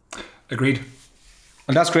 Agreed.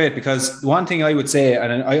 And that's great because one thing I would say,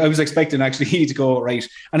 and I was expecting actually to go right,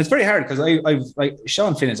 and it's very hard because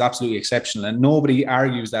Sean Finn is absolutely exceptional and nobody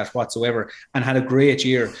argues that whatsoever and had a great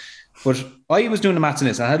year. But I was doing the maths on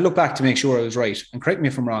this and I had to look back to make sure I was right. And correct me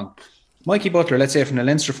if I'm wrong. Mikey Butler, let's say from the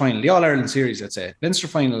Leinster final, the All-Ireland series, let's say, Leinster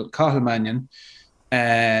final, Cathal Mannion,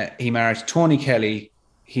 he marked Tony Kelly,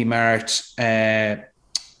 he marked Graham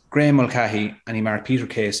Mulcahy, and he marked Peter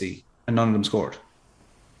Casey, and none of them scored.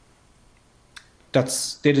 They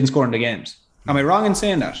didn't score in the games. Am I wrong in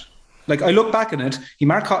saying that? Like, I look back on it, he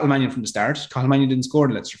marked Cathal Mannion from the start. Cathal Mannion didn't score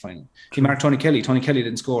in the Leinster final. He marked Tony Kelly. Tony Kelly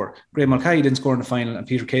didn't score. Graham Mulcahy didn't score in the final, and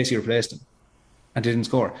Peter Casey replaced him and didn't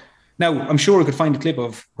score. Now, I'm sure we could find a clip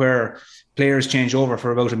of where players changed over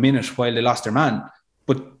for about a minute while they lost their man.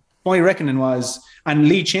 But my reckoning was, and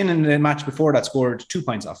Lee Chin in the match before that scored 2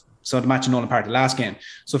 points off. So the match in Nolan Park, the last game.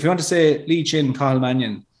 So if you want to say Lee Chin, Cathal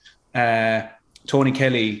Mannion, Tony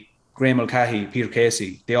Kelly, Graham Mulcahy, Peter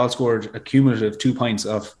Casey, they all scored a cumulative 2 points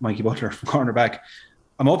of Mikey Butler from cornerback.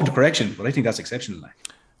 I'm open to correction, but I think that's exceptional.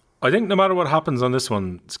 I think no matter what happens on this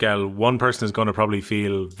one, Skell, one person is going to probably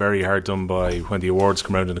feel very hard done by when the awards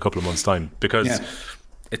come around in a couple of months' time because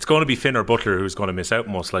it's going to be Finn or Butler who's going to miss out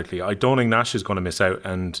most likely. I don't think Nash is going to miss out,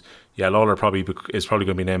 and Lawler is probably going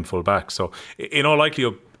to be named full back. So in all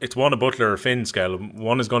likelihood, it's one of Butler or Finn, Skell.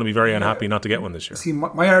 One is going to be very unhappy not to get one this year. See,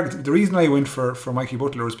 the reason I went for Mikey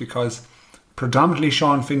Butler was because predominantly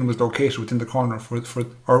Sean Finn was located within the corner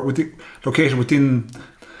located within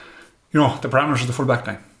the parameters of the full back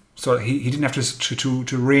line. So he didn't have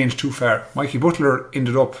to range too far. Mikey Butler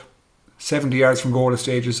ended up 70 yards from goal at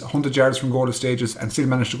stages, 100 yards from goal at stages, and still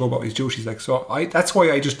managed to go about his duties. That's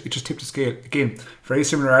why it just tipped the scale. Again, very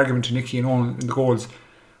similar argument to Nicky and Owen in the goals.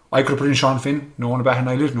 I could have put in Sean Finn, no one a bat an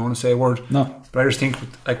eyelid, no one to say a word. No. But I just think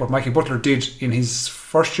what Mikey Butler did in his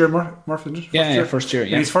first year, Murph, isn't it? First year.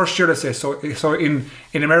 In his first year, let's say. So in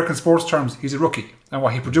American sports terms, he's a rookie, and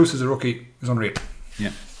what he produces as a rookie is unreal.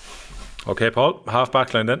 Yeah. Okay, Paul, half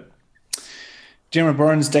back line then. Jimmer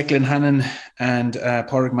Burns, Declan Hannon, and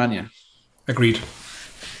Pádraig Mannion. Agreed.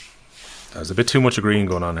 There's a bit too much agreeing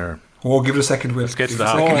going on here. Oh, give it a second, Will. Let's get to the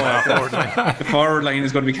forward line. The forward line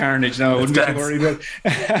is going to be carnage now. I wouldn't be too worried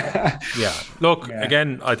about. Look,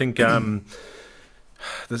 again, I think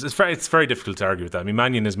it's very difficult to argue with that. I mean,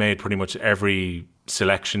 Mannion has made pretty much every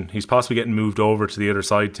selection. He's possibly getting moved over to the other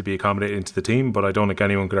side to be accommodated into the team, but I don't think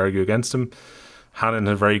anyone could argue against him. Hannon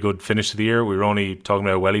had a very good finish to the year. We were only talking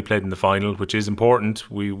about how well he played in the final, which is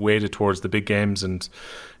important. We weighted towards the big games, and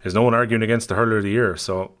there's no one arguing against the hurler of the year.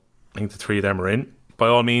 So I think the three of them are in. By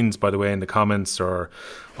all means, by the way, in the comments or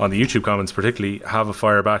on the YouTube comments particularly, have a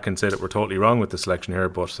fire back and say that we're totally wrong with the selection here,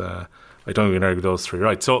 but I don't think we can argue those three.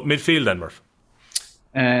 Right, so midfield then, Murph.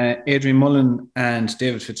 Adrian Mullen and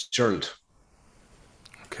David Fitzgerald.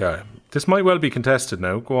 Okay, this might well be contested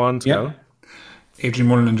now. Go on, Skell. Adrian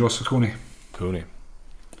Mullen and Joseph Cooney.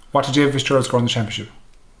 What did David Fitzgerald score in the championship?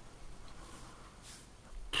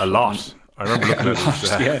 A lot. I remember looking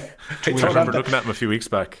at him. I remember looking at him a few weeks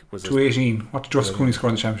back. Was 218. What did Joseph Cooney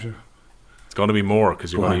score in the championship? It's going to be more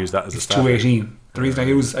because you're going to use that as a stat. 218. The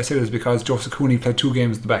reason I said it is because Joseph Cooney played 2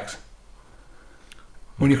 games in the backs.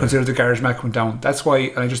 When you consider the Garage Mac went down, that's why.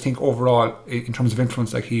 And I just think overall, in terms of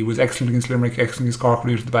influence, he was excellent against Limerick, excellent against Cork when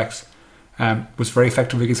he was at the backs. Was very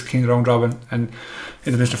effective against the King round robin and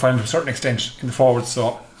in the Leinster final to a certain extent in the forwards,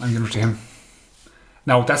 so I'm giving it to him.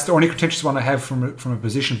 Now that's the only contentious one I have from a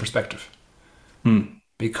position perspective,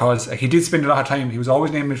 because he did spend a lot of time. He was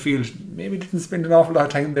always named midfield. Maybe didn't spend an awful lot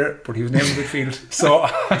of time there, but he was named midfield. So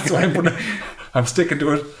that's why I'm sticking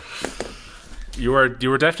to it. You were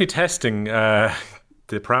definitely testing the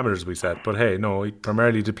parameters we set, but hey, no, he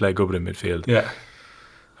primarily did play good in midfield. Yeah.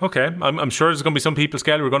 Okay, I'm sure there's going to be some people,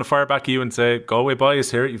 Skehill, who are going to fire back at you and say, Galway bias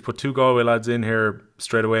here. You've put 2 Galway lads in here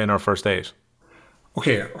straight away in our first 8.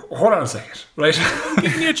 Okay, hold on a second, right?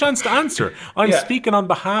 Giving you a chance to answer. I'm speaking on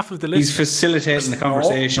behalf of the listeners. He's facilitating the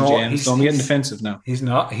conversation, James. Don't be getting defensive now. He's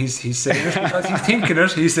not. He's saying it because he's thinking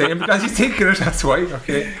it. He's saying it because he's thinking it. That's why.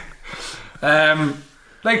 Okay.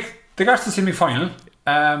 Like they got to the semi-final.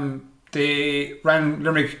 They ran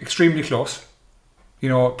Limerick extremely close. You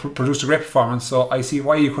know, produced a great performance. So I see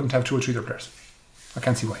why you couldn't have 2 or 3 other players. I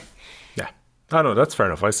can't see why. Yeah. I know, that's fair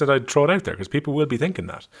enough. I said I'd throw it out there because people will be thinking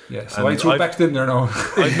that. Yeah, so I threw it back in there now.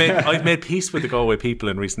 I've made peace with the Galway people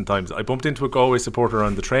in recent times. I bumped into a Galway supporter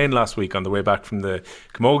on the train last week on the way back from the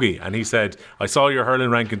Camogie, and he said, I saw your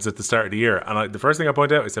hurling rankings at the start of the year, and the first thing I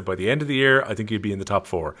pointed out, I said, by the end of the year, I think you'd be in the top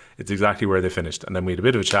 4. It's exactly where they finished. And then we had a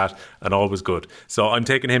bit of a chat, and all was good. So I'm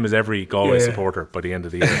taking him as every Galway supporter by the end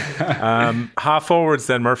of the year. Half forwards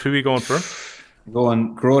then, Murph, who are we going for?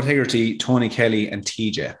 Going Grode Hegarty, Tony Kelly and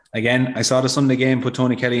TJ. Again, I saw the Sunday game, put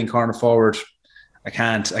Tony Kelly in corner forward. I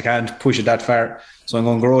can't push it that far. So I'm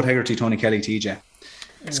going Grode Hegarty, Tony Kelly, TJ.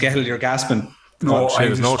 Skehill, you're gasping. No,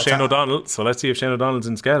 there's no Shane O'Donnell. So let's see if Shane O'Donnell's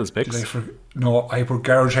in Skehill's picks. I put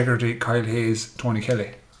Garage Hegarty, Kyle Hayes, Tony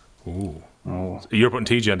Kelly. Ooh. Oh. So you're putting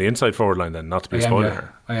TJ on the inside forward line then, not to be a spoiler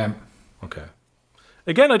here. I am. Okay.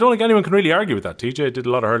 Again, I don't think anyone can really argue with that. TJ did a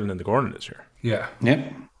lot of hurling in the corner this year. Yeah.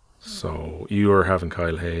 Yep. So you are having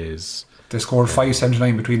Kyle Hayes. They scored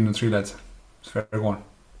 5.79 between the 3 lads. It's fair going.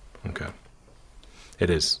 Okay.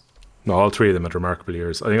 It is. No, all 3 of them had remarkable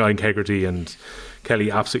years. I think Hegarty and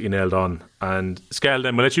Kelly absolutely nailed on. And Skehill,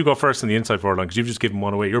 then we'll let you go first on the inside forward line because you've just given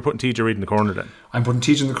one away. You're putting TJ Reid in the corner then. I'm putting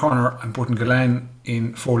TJ in the corner. I'm putting Galan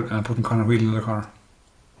in full, and I'm putting Conor Whelan in the corner.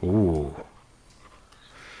 Ooh.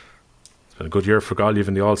 It's been a good year for Galway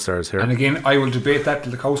in the All-Stars here. And again, I will debate that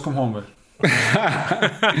till the cows come home with.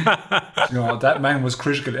 That man was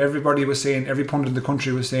critical. Everybody was saying, every pundit in the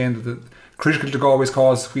country was saying that the critical to Galway's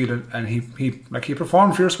cause, Whelan, and he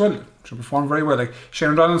performed fierce well. He performed very well. Like Shane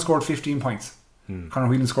O'Donnell scored 15 points. Conor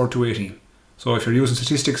Whelan scored 218. So if you're using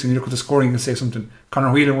statistics and you look at the scoring and say something,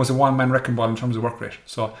 Conor Whelan was a one-man wrecking ball in terms of work rate.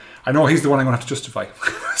 So I know he's the one I'm going to have to justify.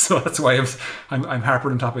 So that's why I'm harping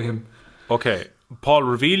on top of him. Okay. Paul,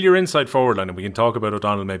 reveal your inside forward line and we can talk about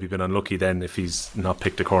O'Donnell maybe been unlucky then if he's not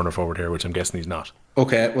picked a corner forward here, which I'm guessing he's not.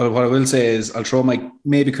 Okay, well what I will say is I'll throw my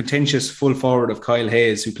maybe contentious full forward of Kyle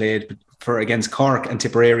Hayes, who played against Cork and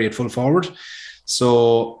Tipperary at full forward.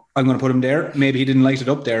 So I'm going to put him there. Maybe he didn't light it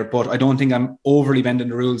up there, but I don't think I'm overly bending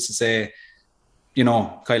the rules to say,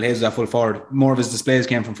 Kyle Hayes is at full forward. More of his displays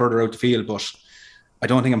came from further out the field, but I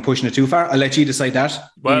don't think I'm pushing it too far. I'll let you decide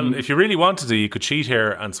that. Well, if you really wanted to, you could cheat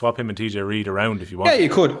here and swap him and TJ Reid around if you want. Yeah, you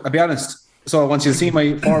could. I'll be honest. So once you see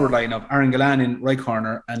my forward line of Aaron Galan in right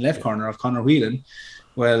corner and left corner of Conor Whelan,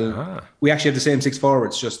 we actually have the same 6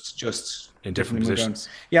 forwards, just in different positions.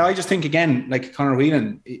 Yeah, I just think again, like Conor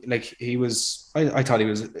Whelan, like he was. I thought he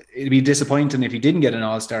was. It'd be disappointing if he didn't get an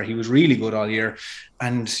All-Star. He was really good all year,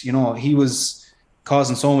 and he was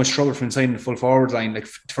causing so much trouble from inside the full forward line. Like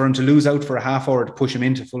for him to lose out for a half hour to push him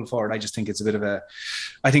into full forward, I just think it's a bit of a.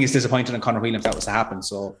 I think it's disappointing on Conor Whelan if that was to happen.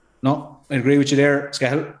 So no, I agree with you there,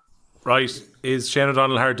 Skehill. Right, is Shane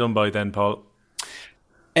O'Donnell hard done by then, Paul?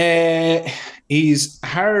 He's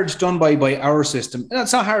hard done by our system.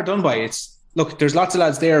 It's not hard done by. It's look. There's lots of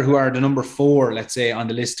lads there who are the number 4, let's say, on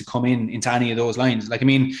the list to come into any of those lines. Like I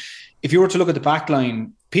mean, if you were to look at the back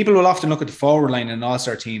line, people will often look at the forward line in an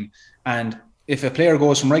All-Star team and. If a player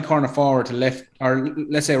goes from right corner forward to left, or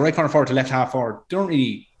let's say right corner forward to left half forward, they don't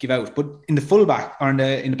really give out. But in the full back or in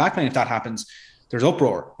the back line, if that happens, there's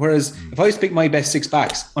uproar. Whereas if I was to pick my best 6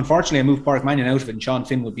 backs, unfortunately I moved Park Mannion out of it and Sean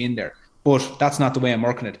Finn would be in there. But that's not the way I'm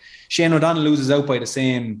working it. Shane O'Donnell loses out by the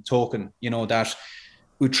same token, that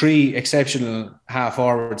with 3 exceptional half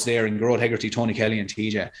forwards there in Grode Hegarty, Tony Kelly and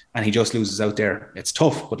TJ, and he just loses out there. It's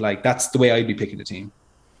tough, but that's the way I'd be picking the team.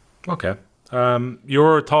 Okay.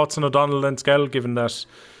 Your thoughts on O'Donnell and Skehill, given that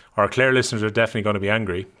our Clare listeners are definitely going to be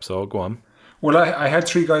angry, so go on. Well, I had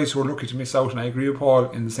 3 guys who were lucky to miss out, and I agree with Paul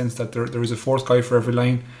in the sense that there is a 4th guy for every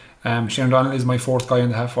line. Shane O'Donnell is my 4th guy in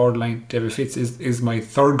the half forward line. David Fitz is my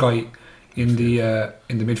 3rd guy in the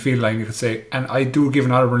midfield line, you could say, and I do give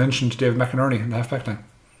an honourable mention to David McInerney in the half back line.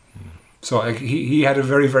 So he had a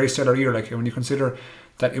very, very stellar year. Like when you consider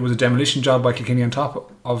that it was a demolition job by Kilkenny on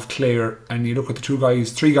top of Clare, and you look at the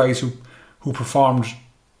 3 guys who performed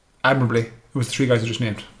admirably. It was the 3 guys I just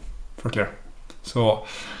named for Clare. So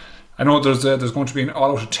I know there's going to be an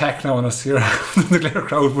all-out attack now on us here in the Clare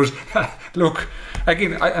crowd, but look,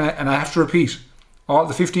 again, I have to repeat, all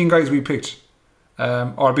the 15 guys we picked,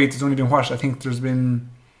 albeit there's only been I think there's been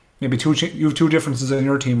maybe you have 2 differences in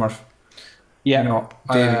your team, Murph. Yeah. You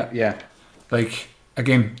know, like,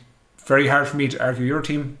 again, very hard for me to argue your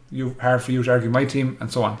team, hard for you to argue my team,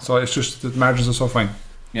 and so on. So it's just the margins are so fine.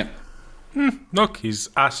 Yeah. Look, he's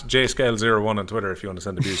at jscale01 on Twitter if you want to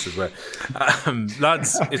send abuse as well.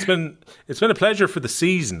 Lads, it's been a pleasure for the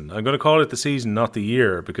season. I'm going to call it the season, not the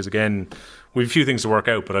year, because again, we have a few things to work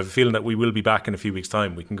out, but I have a feeling that we will be back in a few weeks'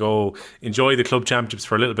 time. We can go enjoy the club championships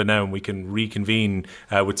for a little bit now, and we can reconvene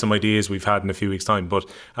with some ideas we've had in a few weeks' time. But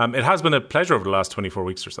it has been a pleasure over the last 24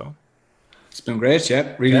 weeks or so. It's been great,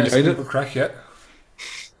 yeah. Really enjoyed it. Crack, yeah.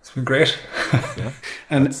 It's been great. Yeah.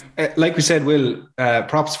 And like we said, Will,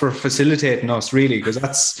 props for facilitating us, really, because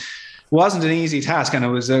that wasn't an easy task, and it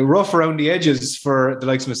was rough around the edges for the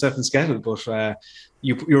likes of myself and Skehill, but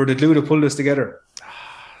you were the glue that pulled us together.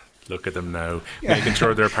 Look at them now, making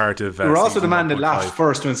sure they're part of... We're also the man that laughed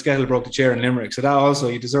first when Skehill broke the chair in Limerick, so that also,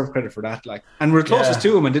 you deserve credit for that. Like, and we're closest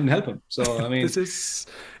to him and didn't help him. So, I mean... This is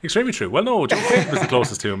extremely true. Well, no, Joe Quaid was the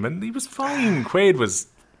closest to him, and he was fine. Quaid was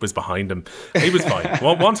behind him. He was fine.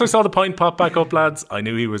 Once I saw the point pop back up, lads, I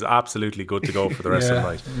knew he was absolutely good to go for the rest of the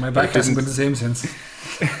night. My back hasn't been the same since.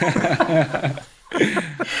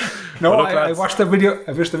 No, well, look, I watched the video.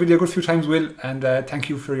 I've watched the video a good few times, Will, and thank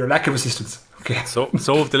you for your lack of assistance. Okay. So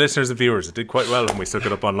have the listeners and viewers. It did quite well when we stuck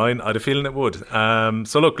it up online. I had a feeling it would.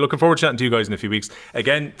 So looking forward to chatting to you guys in a few weeks.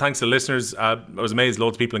 Again, thanks to the listeners. I was amazed,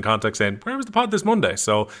 loads of people in contact saying, where was the pod this Monday?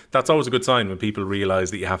 So that's always a good sign when people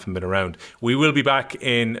realise that you haven't been around. We will be back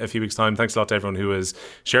in a few weeks' time. Thanks a lot to everyone who has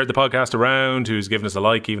shared the podcast around, who's given us a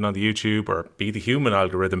like even on the YouTube or Be the Human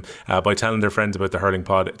algorithm by telling their friends about the Hurling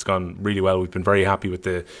pod. It's gone really well. We've been very happy with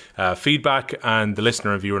the feedback and the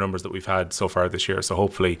listener and viewer numbers that we've had so far this year. So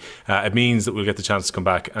hopefully it means that we'll get the chance to come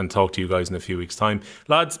back and talk to you guys in a few weeks' time.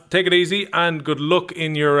 Lads, take it easy and good luck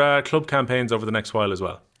in your club campaigns over the next while as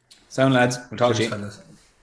well. Sound, lads. We'll talk to you.